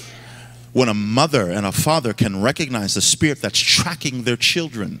leadership. When a mother and a father can recognize the spirit that's tracking their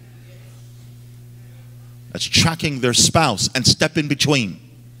children, that's tracking their spouse, and step in between.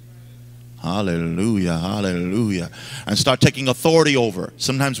 Hallelujah, hallelujah. And start taking authority over.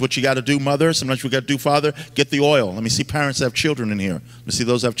 Sometimes what you got to do, mother, sometimes what you got to do, father, get the oil. Let me see parents that have children in here. Let me see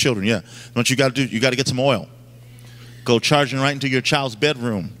those that have children, yeah. What you got to do, you got to get some oil. Go charging right into your child's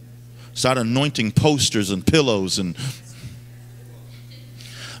bedroom. Start anointing posters and pillows and...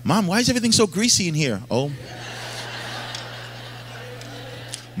 Mom, why is everything so greasy in here? Oh.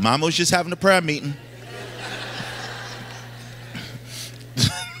 Mama was just having a prayer meeting.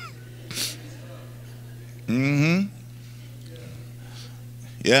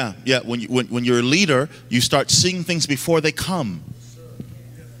 Yeah. When you're a leader, you start seeing things before they come.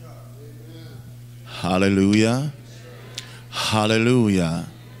 Hallelujah. Hallelujah.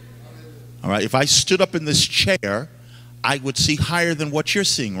 All right. If I stood up in this chair, I would see higher than what you're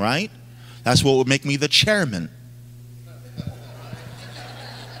seeing, right? That's what would make me the chairman.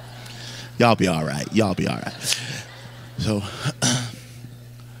 Y'all be all right. Y'all be all right. So,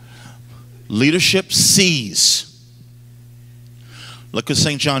 leadership sees. Look at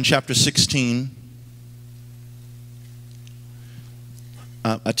St. John chapter 16.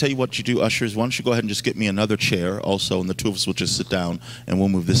 I tell you what you do, ushers. Why don't you go ahead and just get me another chair also, and the 2 of us will just sit down, and we'll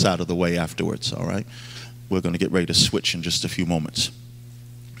move this out of the way afterwards, all right? We're going to get ready to switch in just a few moments.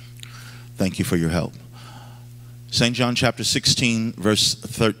 Thank you for your help. St. John chapter 16, verse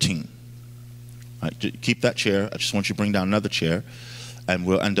 13. All right, keep that chair. I just want you to bring down another chair, and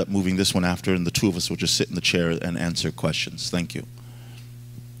we'll end up moving this one after, and the 2 of us will just sit in the chair and answer questions. Thank you.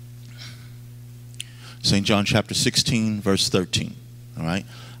 St. John chapter 16, verse 13. All right?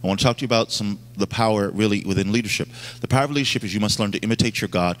 I want to talk to you about the power really within leadership. The power of leadership is you must learn to imitate your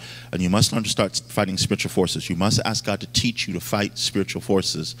God, and you must learn to start fighting spiritual forces. You must ask God to teach you to fight spiritual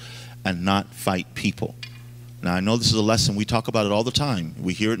forces and not fight people. Now, I know this is a lesson. We talk about it all the time.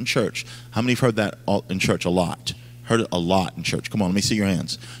 We hear it in church. How many have heard that in church? A lot. Heard it a lot in church. Come on, let me see your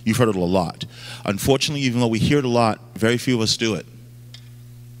hands. You've heard it a lot. Unfortunately, even though we hear it a lot, very few of us do it.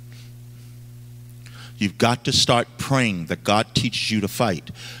 You've got to start praying that God teaches you to fight.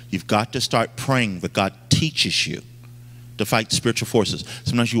 You've got to start praying that God teaches you to fight spiritual forces.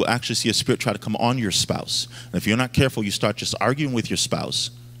 Sometimes you will actually see a spirit try to come on your spouse. And if you're not careful, you start just arguing with your spouse,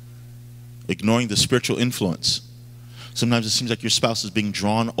 ignoring the spiritual influence. Sometimes it seems like your spouse is being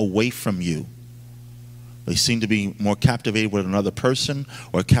drawn away from you. They seem to be more captivated with another person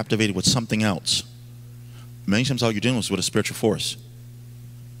or captivated with something else. Many times all you're dealing with a spiritual force.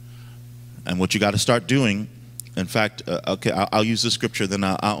 And what you got to start doing, in fact, okay, I'll use the scripture, then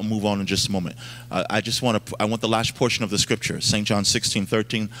I'll move on in just a moment. I want the last portion of the scripture, St. John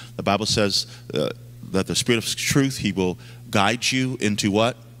 16:13. The Bible says that the Spirit of truth, He will guide you into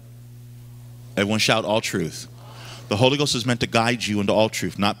what? Everyone shout, all truth. The Holy Ghost is meant to guide you into all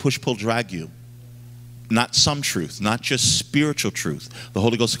truth, not push, pull, drag you. Not some truth, not just spiritual truth. The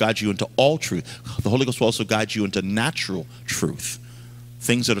Holy Ghost guides you into all truth. The Holy Ghost will also guide you into natural truth.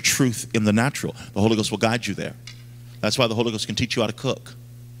 Things that are truth in the natural. The Holy Ghost will guide you there. That's why the Holy Ghost can teach you how to cook.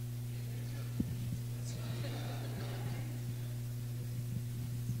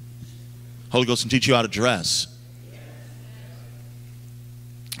 Holy Ghost can teach you how to dress.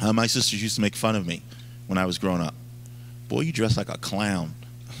 My sisters used to make fun of me when I was growing up. Boy, you dress like a clown.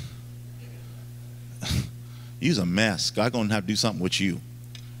 You's a mess. God gonna have to do something with you.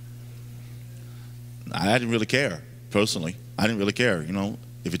 I didn't really care, personally. I didn't really care, you know.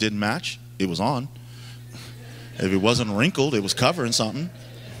 If it didn't match, it was on. If it wasn't wrinkled, it was covering something.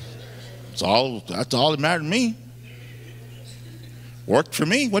 That's all that mattered to me. Worked for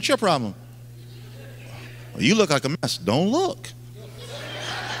me. What's your problem? Well, you look like a mess. Don't look.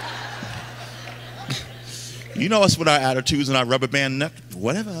 You know us with our attitudes and our rubber band neck,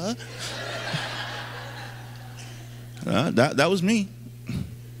 whatever. That was me.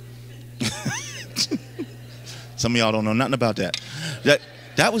 Some of y'all don't know nothing about that.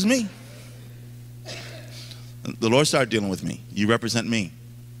 That was me. The Lord started dealing with me. You represent me.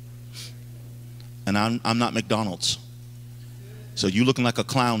 And I'm not McDonald's. So you looking like a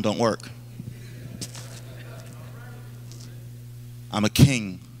clown don't work. I'm a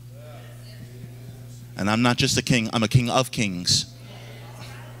king. And I'm not just a king, I'm a king of kings.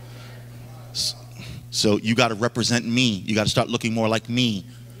 So you got to represent me. You got to start looking more like me.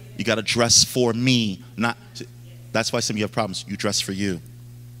 You got to dress for me. That's why some of you have problems. You dress for you.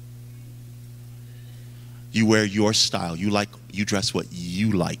 You wear your style. You dress what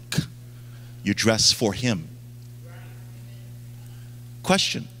you like. You dress for him.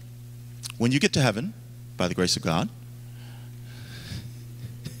 Question. When you get to heaven, by the grace of God,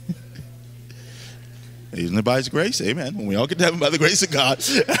 isn't it by his grace? Amen. When we all get to heaven by the grace of God.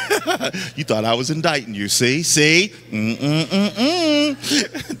 You thought I was indicting you. See?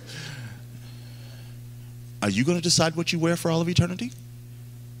 Are you going to decide what you wear for all of eternity?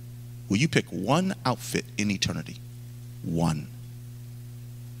 Will you pick one outfit in eternity? One.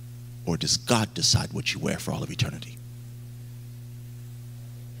 Or does God decide what you wear for all of eternity?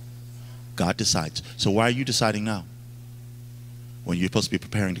 God decides. So why are you deciding now? When you're supposed to be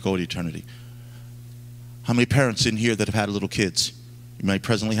preparing to go to eternity. How many parents in here that have had little kids? You might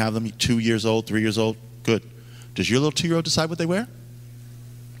presently have them 2 years old, 3 years old. Good. Does your little 2-year-old decide what they wear?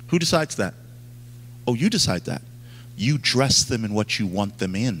 Who decides that? Oh, you decide that. You dress them in what you want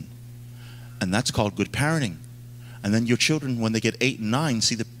them in. And that's called good parenting. And then your children, when they get 8 and 9,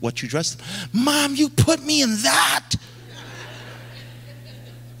 see what you dress them. Mom, you put me in that.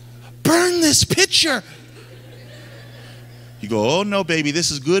 Burn this picture. You go, oh no, baby,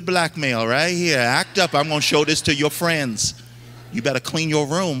 this is good blackmail right here. Act up. I'm going to show this to your friends. You better clean your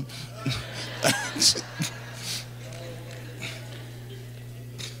room.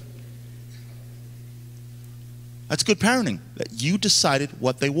 That's good parenting. That you decided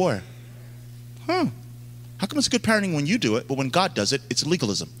what they wore. Huh. How come it's good parenting when you do it, but when God does it, it's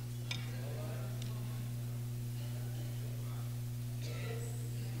legalism?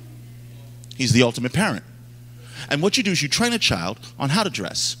 He's the ultimate parent. And what you do is you train a child on how to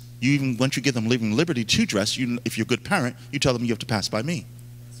dress. You even, once you give them liberty to dress, if you're a good parent, you tell them you have to pass by me.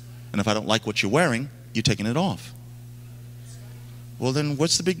 And if I don't like what you're wearing, you're taking it off. Well, then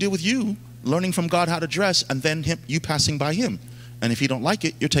what's the big deal with you learning from God how to dress and then you passing by him? And if you don't like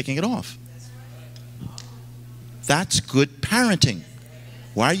it, you're taking it off. That's good parenting.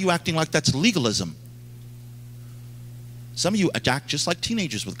 Why are you acting like that's legalism? Some of you act just like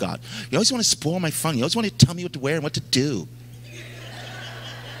teenagers with God. You always want to spoil my fun. You always want to tell me what to wear and what to do.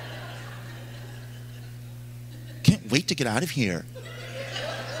 Can't wait to get out of here.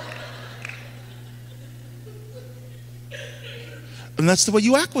 And that's the way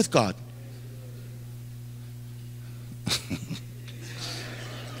you act with God.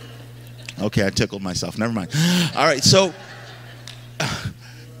 Okay, I tickled myself. Never mind. All right, so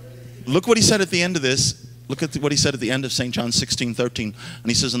look what he said at the end of this. Look at what he said at the end of St. John 16:13. And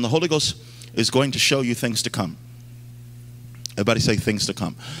he says, and the Holy Ghost is going to show you things to come. Everybody say things to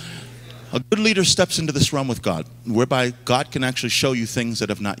come. A good leader steps into this realm with God, whereby God can actually show you things that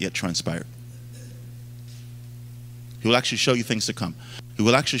have not yet transpired. He will actually show you things to come. He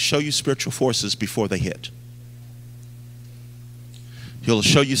will actually show you spiritual forces before they hit. He'll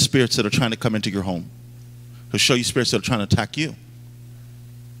show you spirits that are trying to come into your home. He'll show you spirits that are trying to attack you.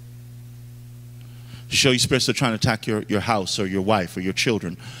 He'll show you spirits that are trying to attack your house or your wife or your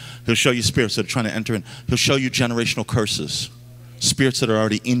children. He'll show you spirits that are trying to enter in. He'll show you generational curses. Spirits that are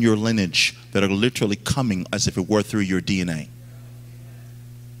already in your lineage that are literally coming as if it were through your DNA.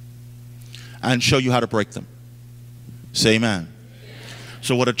 And show you how to break them. Say amen.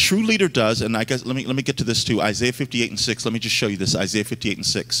 So what a true leader does, and I guess let me get to this too. Isaiah 58:6. Let me just show you this. Isaiah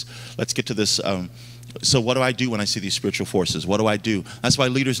 58:6. Let's get to this. So what do I do when I see these spiritual forces? What do I do? That's why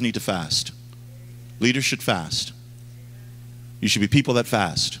leaders need to fast. Leaders should fast. You should be people that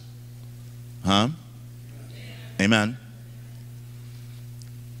fast. Huh? Amen.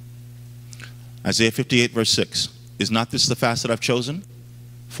 Isaiah 58 verse 6. Is not this the fast that I've chosen?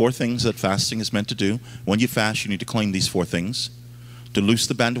 4 things that fasting is meant to do. When you fast, you need to claim these 4 things. To loose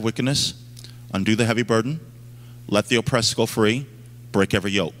the band of wickedness, undo the heavy burden, let the oppressed go free, break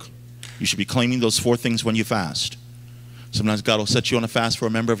every yoke. You should be claiming those 4 things when you fast. Sometimes God will set you on a fast for a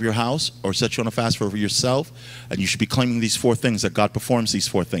member of your house or set you on a fast for yourself, and you should be claiming these 4 things, that God performs these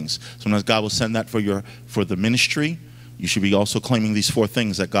 4 things. Sometimes God will send that for the ministry. You should be also claiming these 4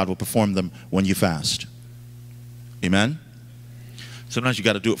 things, that God will perform them when you fast. Amen? Sometimes you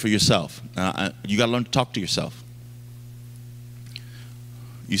got to do it for yourself. You got to learn to talk to yourself.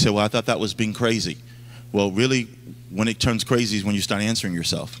 You say, well, I thought that was being crazy. Well, really, when it turns crazy is when you start answering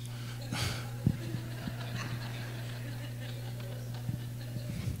yourself.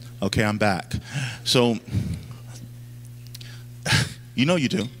 Okay, I'm back. So, you know you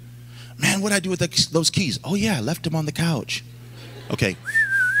do. Man, what'd I do with those keys? Oh, yeah, I left them on the couch. Okay.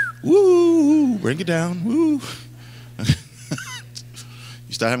 Woo, bring it down. Woo.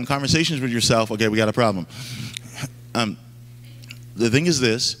 You start having conversations with yourself. Okay, we got a problem. The thing is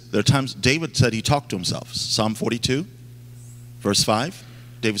this. There are times David said he talked to himself. Psalm 42, verse 5.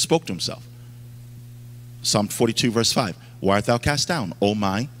 David spoke to himself. Psalm 42, verse 5. Why art thou cast down, O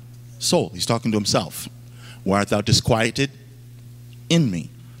my soul? He's talking to himself. Why art thou disquieted in me?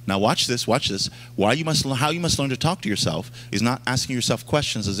 Now watch this, watch this. How you must learn to talk to yourself is not asking yourself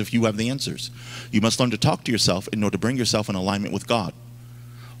questions as if you have the answers. You must learn to talk to yourself in order to bring yourself in alignment with God.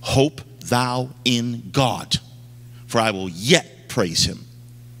 Hope thou in God, for I will yet praise him.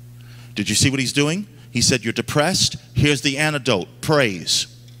 Did you see what he's doing? He said, you're depressed. Here's the antidote, praise.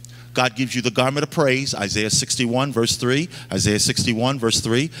 God gives you the garment of praise. Isaiah 61 verse 3. Isaiah 61 verse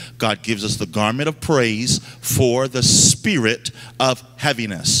 3. God gives us the garment of praise for the spirit of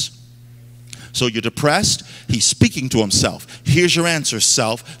heaviness. So you're depressed. He's speaking to himself. Here's your answer,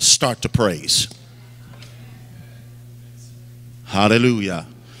 self. Start to praise. Hallelujah.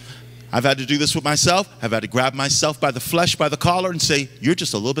 I've had to do this with myself. I've had to grab myself by the flesh, by the collar, and say, you're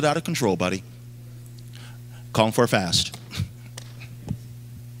just a little bit out of control, buddy. Calling for a fast.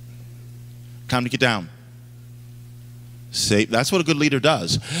 Time to get down. Say, that's what a good leader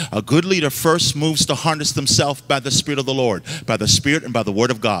does. A good leader first moves to harness themselves by the Spirit of the Lord, by the Spirit and by the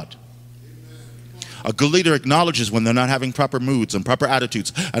Word of God. A good leader acknowledges when they're not having proper moods and proper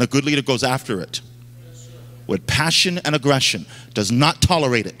attitudes, and a good leader goes after it with passion and aggression, does not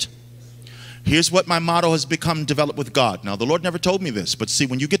tolerate it. Here's what my motto has become developed with God. Now, the Lord never told me this, but see,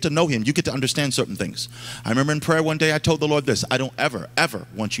 when you get to know him, you get to understand certain things. I remember in prayer one day, I told the Lord this: I don't ever, ever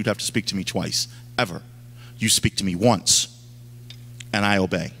want you to have to speak to me twice, ever. You speak to me once, and I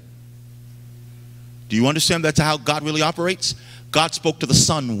obey. Do you understand that's how God really operates? God spoke to the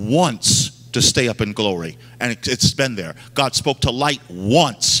sun once to stay up in glory, and it's been there. God spoke to light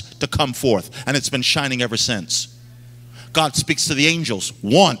once to come forth, and it's been shining ever since. God speaks to the angels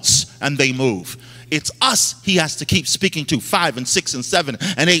once and they move. It's us he has to keep speaking to 5 and 6 and 7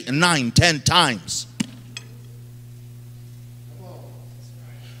 and 8 and 9, 10 times.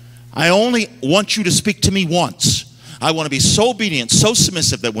 I only want you to speak to me once. I want to be so obedient, so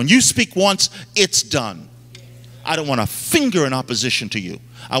submissive that when you speak once, it's done. I don't want a finger in opposition to you.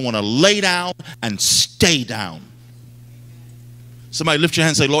 I want to lay down and stay down. Somebody lift your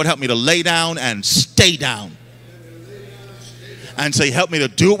hand and say, Lord, help me to lay down and stay down. And say, help me to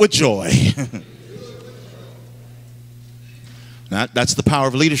do it with joy. That's the power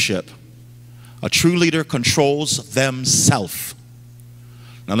of leadership. A true leader controls themselves.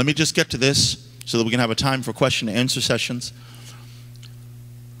 Now let me just get to this so that we can have a time for question and answer sessions.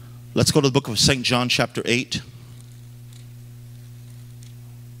 Let's go to the book of St. John chapter 8.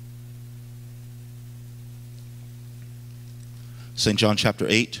 St. John chapter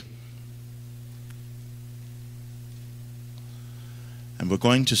 8. And we're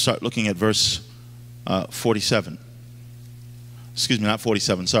going to start looking at verse 47. Excuse me, not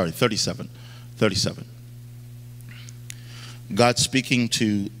 47, sorry, 37. 37. God speaking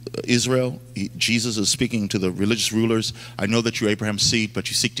to Israel. Jesus is speaking to the religious rulers. I know that you're Abraham's seed, but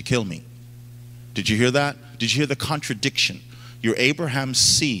you seek to kill me. Did you hear that? Did you hear the contradiction? You're Abraham's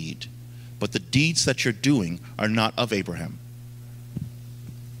seed, but the deeds that you're doing are not of Abraham.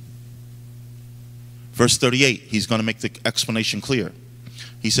 Verse 38, he's going to make the explanation clear.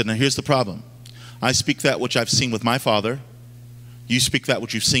 He said, now here's the problem. I speak that which I've seen with my father. You speak that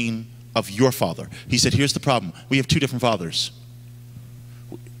which you've seen of your father. He said, here's the problem. We have 2 different fathers.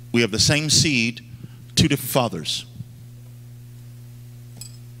 We have the same seed, 2 different fathers.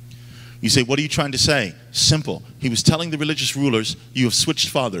 You say, what are you trying to say? Simple. He was telling the religious rulers, you have switched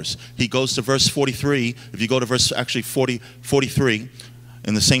fathers. He goes to verse 43. If you go to verse actually 43,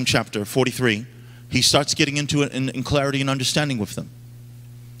 in the same chapter, 43, he starts getting into it in clarity and understanding with them.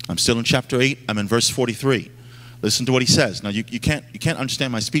 I'm still in chapter 8. I'm in verse 43. Listen to what he says. Now, you can't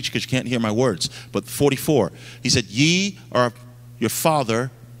understand my speech because you can't hear my words. But 44, he said, ye are your father,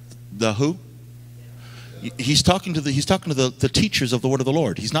 the who? He's talking to the teachers of the word of the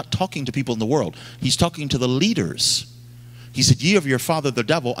Lord. He's not talking to people in the world. He's talking to the leaders. He said, ye of your father the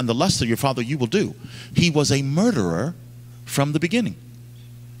devil, and the lust of your father you will do. He was a murderer from the beginning.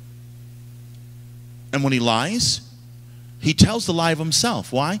 And when he lies, he tells the lie of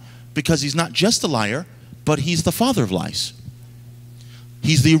himself. Why? Because he's not just a liar, but he's the father of lies.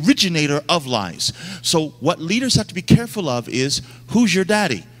 He's the originator of lies. So what leaders have to be careful of is, who's your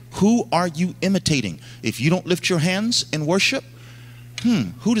daddy? Who are you imitating? If you don't lift your hands in worship,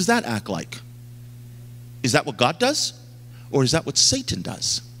 who does that act like? Is that what God does? Or is that what Satan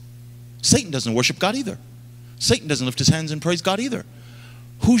does? Satan doesn't worship God either. Satan doesn't lift his hands and praise God either.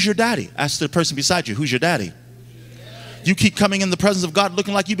 Who's your daddy? Ask the person beside you, who's your daddy? You keep coming in the presence of God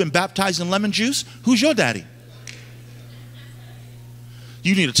looking like you've been baptized in lemon juice. Who's your daddy?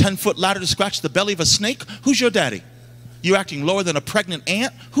 You need a 10-foot ladder to scratch the belly of a snake. Who's your daddy? You're acting lower than a pregnant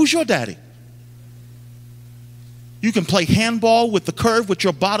ant. Who's your daddy? You can play handball with the curve with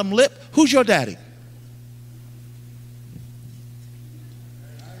your bottom lip. Who's your daddy?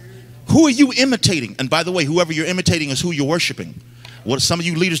 Who are you imitating? And by the way, whoever you're imitating is who you're worshiping. What some of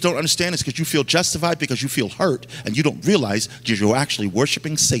you leaders don't understand is because you feel justified, because you feel hurt, and you don't realize that you're actually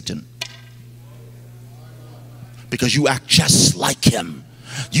worshiping Satan. Because you act just like him.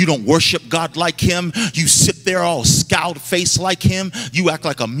 You don't worship God like him. You sit there all scowled face like him. You act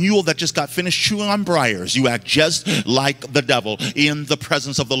like a mule that just got finished chewing on briars. You act just like the devil in the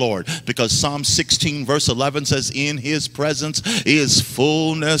presence of the Lord. Because Psalm 16 verse 11 says, in his presence is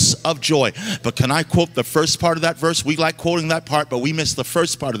fullness of joy. But can I quote the first part of that verse? We like quoting that part, but we miss the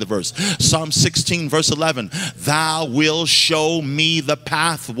first part of the verse. Psalm 16 verse 11, thou wilt show me the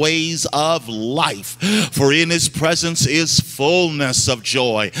pathways of life, for in his presence is fullness of joy.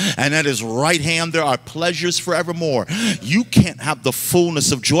 And at his right hand there are pleasures forevermore. You can't have the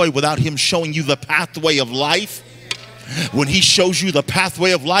fullness of joy without him showing you the pathway of life. When he shows you the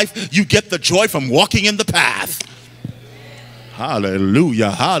pathway of life, you get the joy from walking in the path.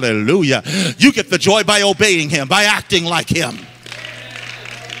 Hallelujah, hallelujah. You get the joy by obeying him, by acting like him,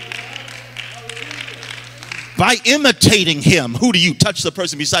 by imitating him. Who do you touch the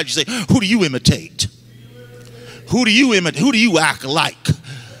person beside you? Say, who do you imitate? Who do you imitate? Who do you act like?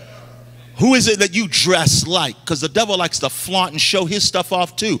 Who is it that you dress like? Because the devil likes to flaunt and show his stuff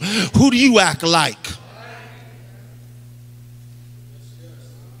off too. Who do you act like?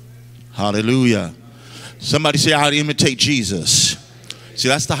 Hallelujah. Somebody say, I imitate Jesus. See,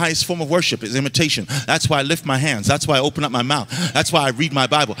 that's the highest form of worship, is imitation. That's why I lift my hands. That's why I open up my mouth. That's why I read my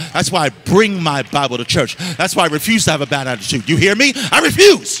Bible. That's why I bring my Bible to church. That's why I refuse to have a bad attitude. You hear me? I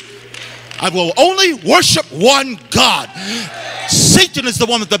refuse. I will only worship one God. Satan is the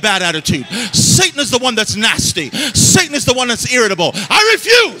one with the bad attitude. Satan is the one that's nasty. Satan is the one that's irritable. I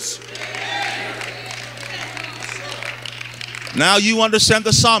refuse. Now you understand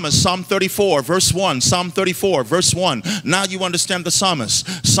the psalmist. Psalm 34 verse 1. Psalm 34 verse 1. Now you understand the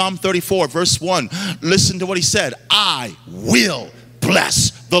psalmist. Psalm 34 verse 1. Listen to what he said. I will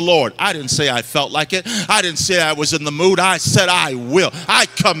bless the Lord. I didn't say I felt like it. I didn't say I was in the mood. I said I will. I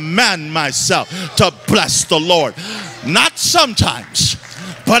command myself to bless the Lord. Not sometimes,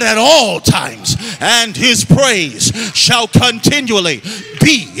 but at all times. And his praise shall continually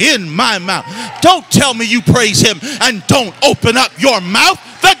be in my mouth. Don't tell me you praise him and don't open up your mouth.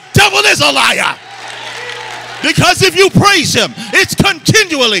 The devil is a liar. Because if you praise him, it's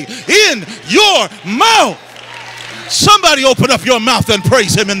continually in your mouth. Somebody open up your mouth and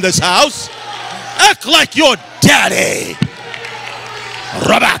praise him in this house. Act like your daddy.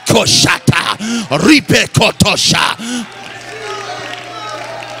 Rabakoshata, ribekotosha.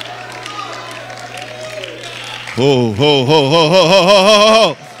 Oh, ho, ho, ho, ho,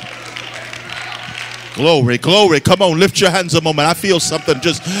 ho, ho. Glory, glory. Come on, lift your hands a moment. I feel something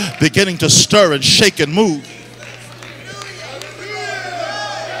just beginning to stir and shake and move.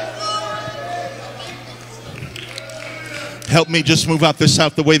 Help me just move out this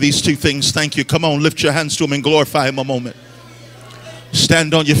out the way, these two things. Thank you. Come on, lift your hands to him and glorify him a moment.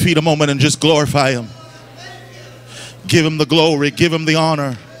 Stand on your feet a moment and just glorify him. Give him the glory. Give him the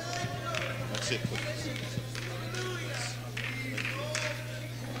honor. That's it.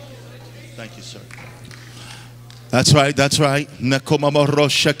 Thank you, sir. That's right, that's right. That's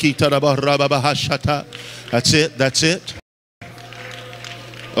it, that's it.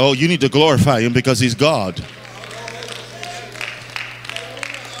 Oh, you need to glorify him because he's God.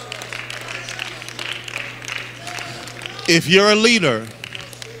 If you're a leader,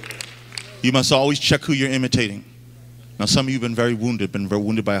 you must always check who you're imitating. Now, some of you have been very wounded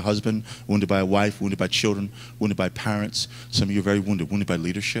by a husband, wounded by a wife, wounded by children, wounded by parents. Some of you are very wounded by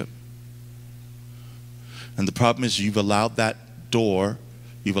leadership. And the problem is you've allowed that door,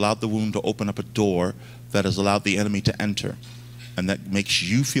 you've allowed the wound to open up a door that has allowed the enemy to enter. And that makes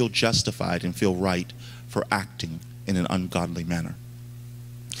you feel justified and feel right for acting in an ungodly manner.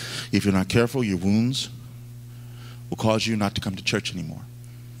 If you're not careful, your wounds will cause you not to come to church anymore.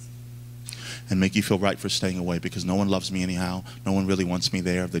 And make you feel right for staying away because no one loves me anyhow. No one really wants me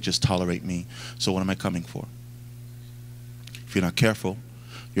there. They just tolerate me. So what am I coming for? If you're not careful,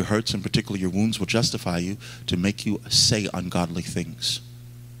 your hurts, and particularly your wounds, will justify you to make you say ungodly things.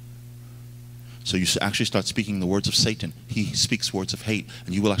 So you actually start speaking the words of Satan. He speaks words of hate,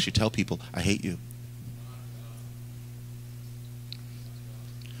 and you will actually tell people, I hate you.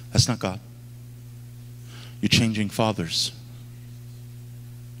 That's not God. You're changing fathers.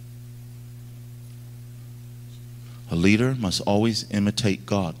 A leader must always imitate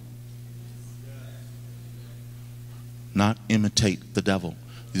God, not imitate the devil.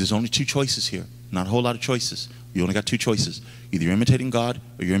 There's only two choices here, not a whole lot of choices. You only got two choices. Either you're imitating God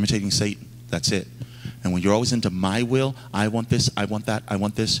or you're imitating Satan. That's it. And when you're always into my will, I want this, I want that, I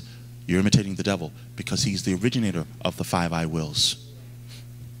want this, you're imitating the devil because he's the originator of the 5 I wills.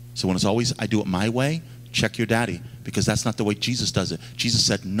 So when it's always, I do it my way, check your daddy because that's not the way Jesus does it. Jesus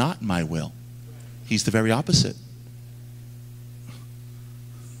said, not my will. He's the very opposite.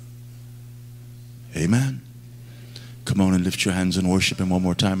 Amen. Come on and lift your hands and worship him one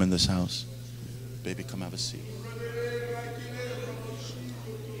more time in this house. Baby, come have a seat.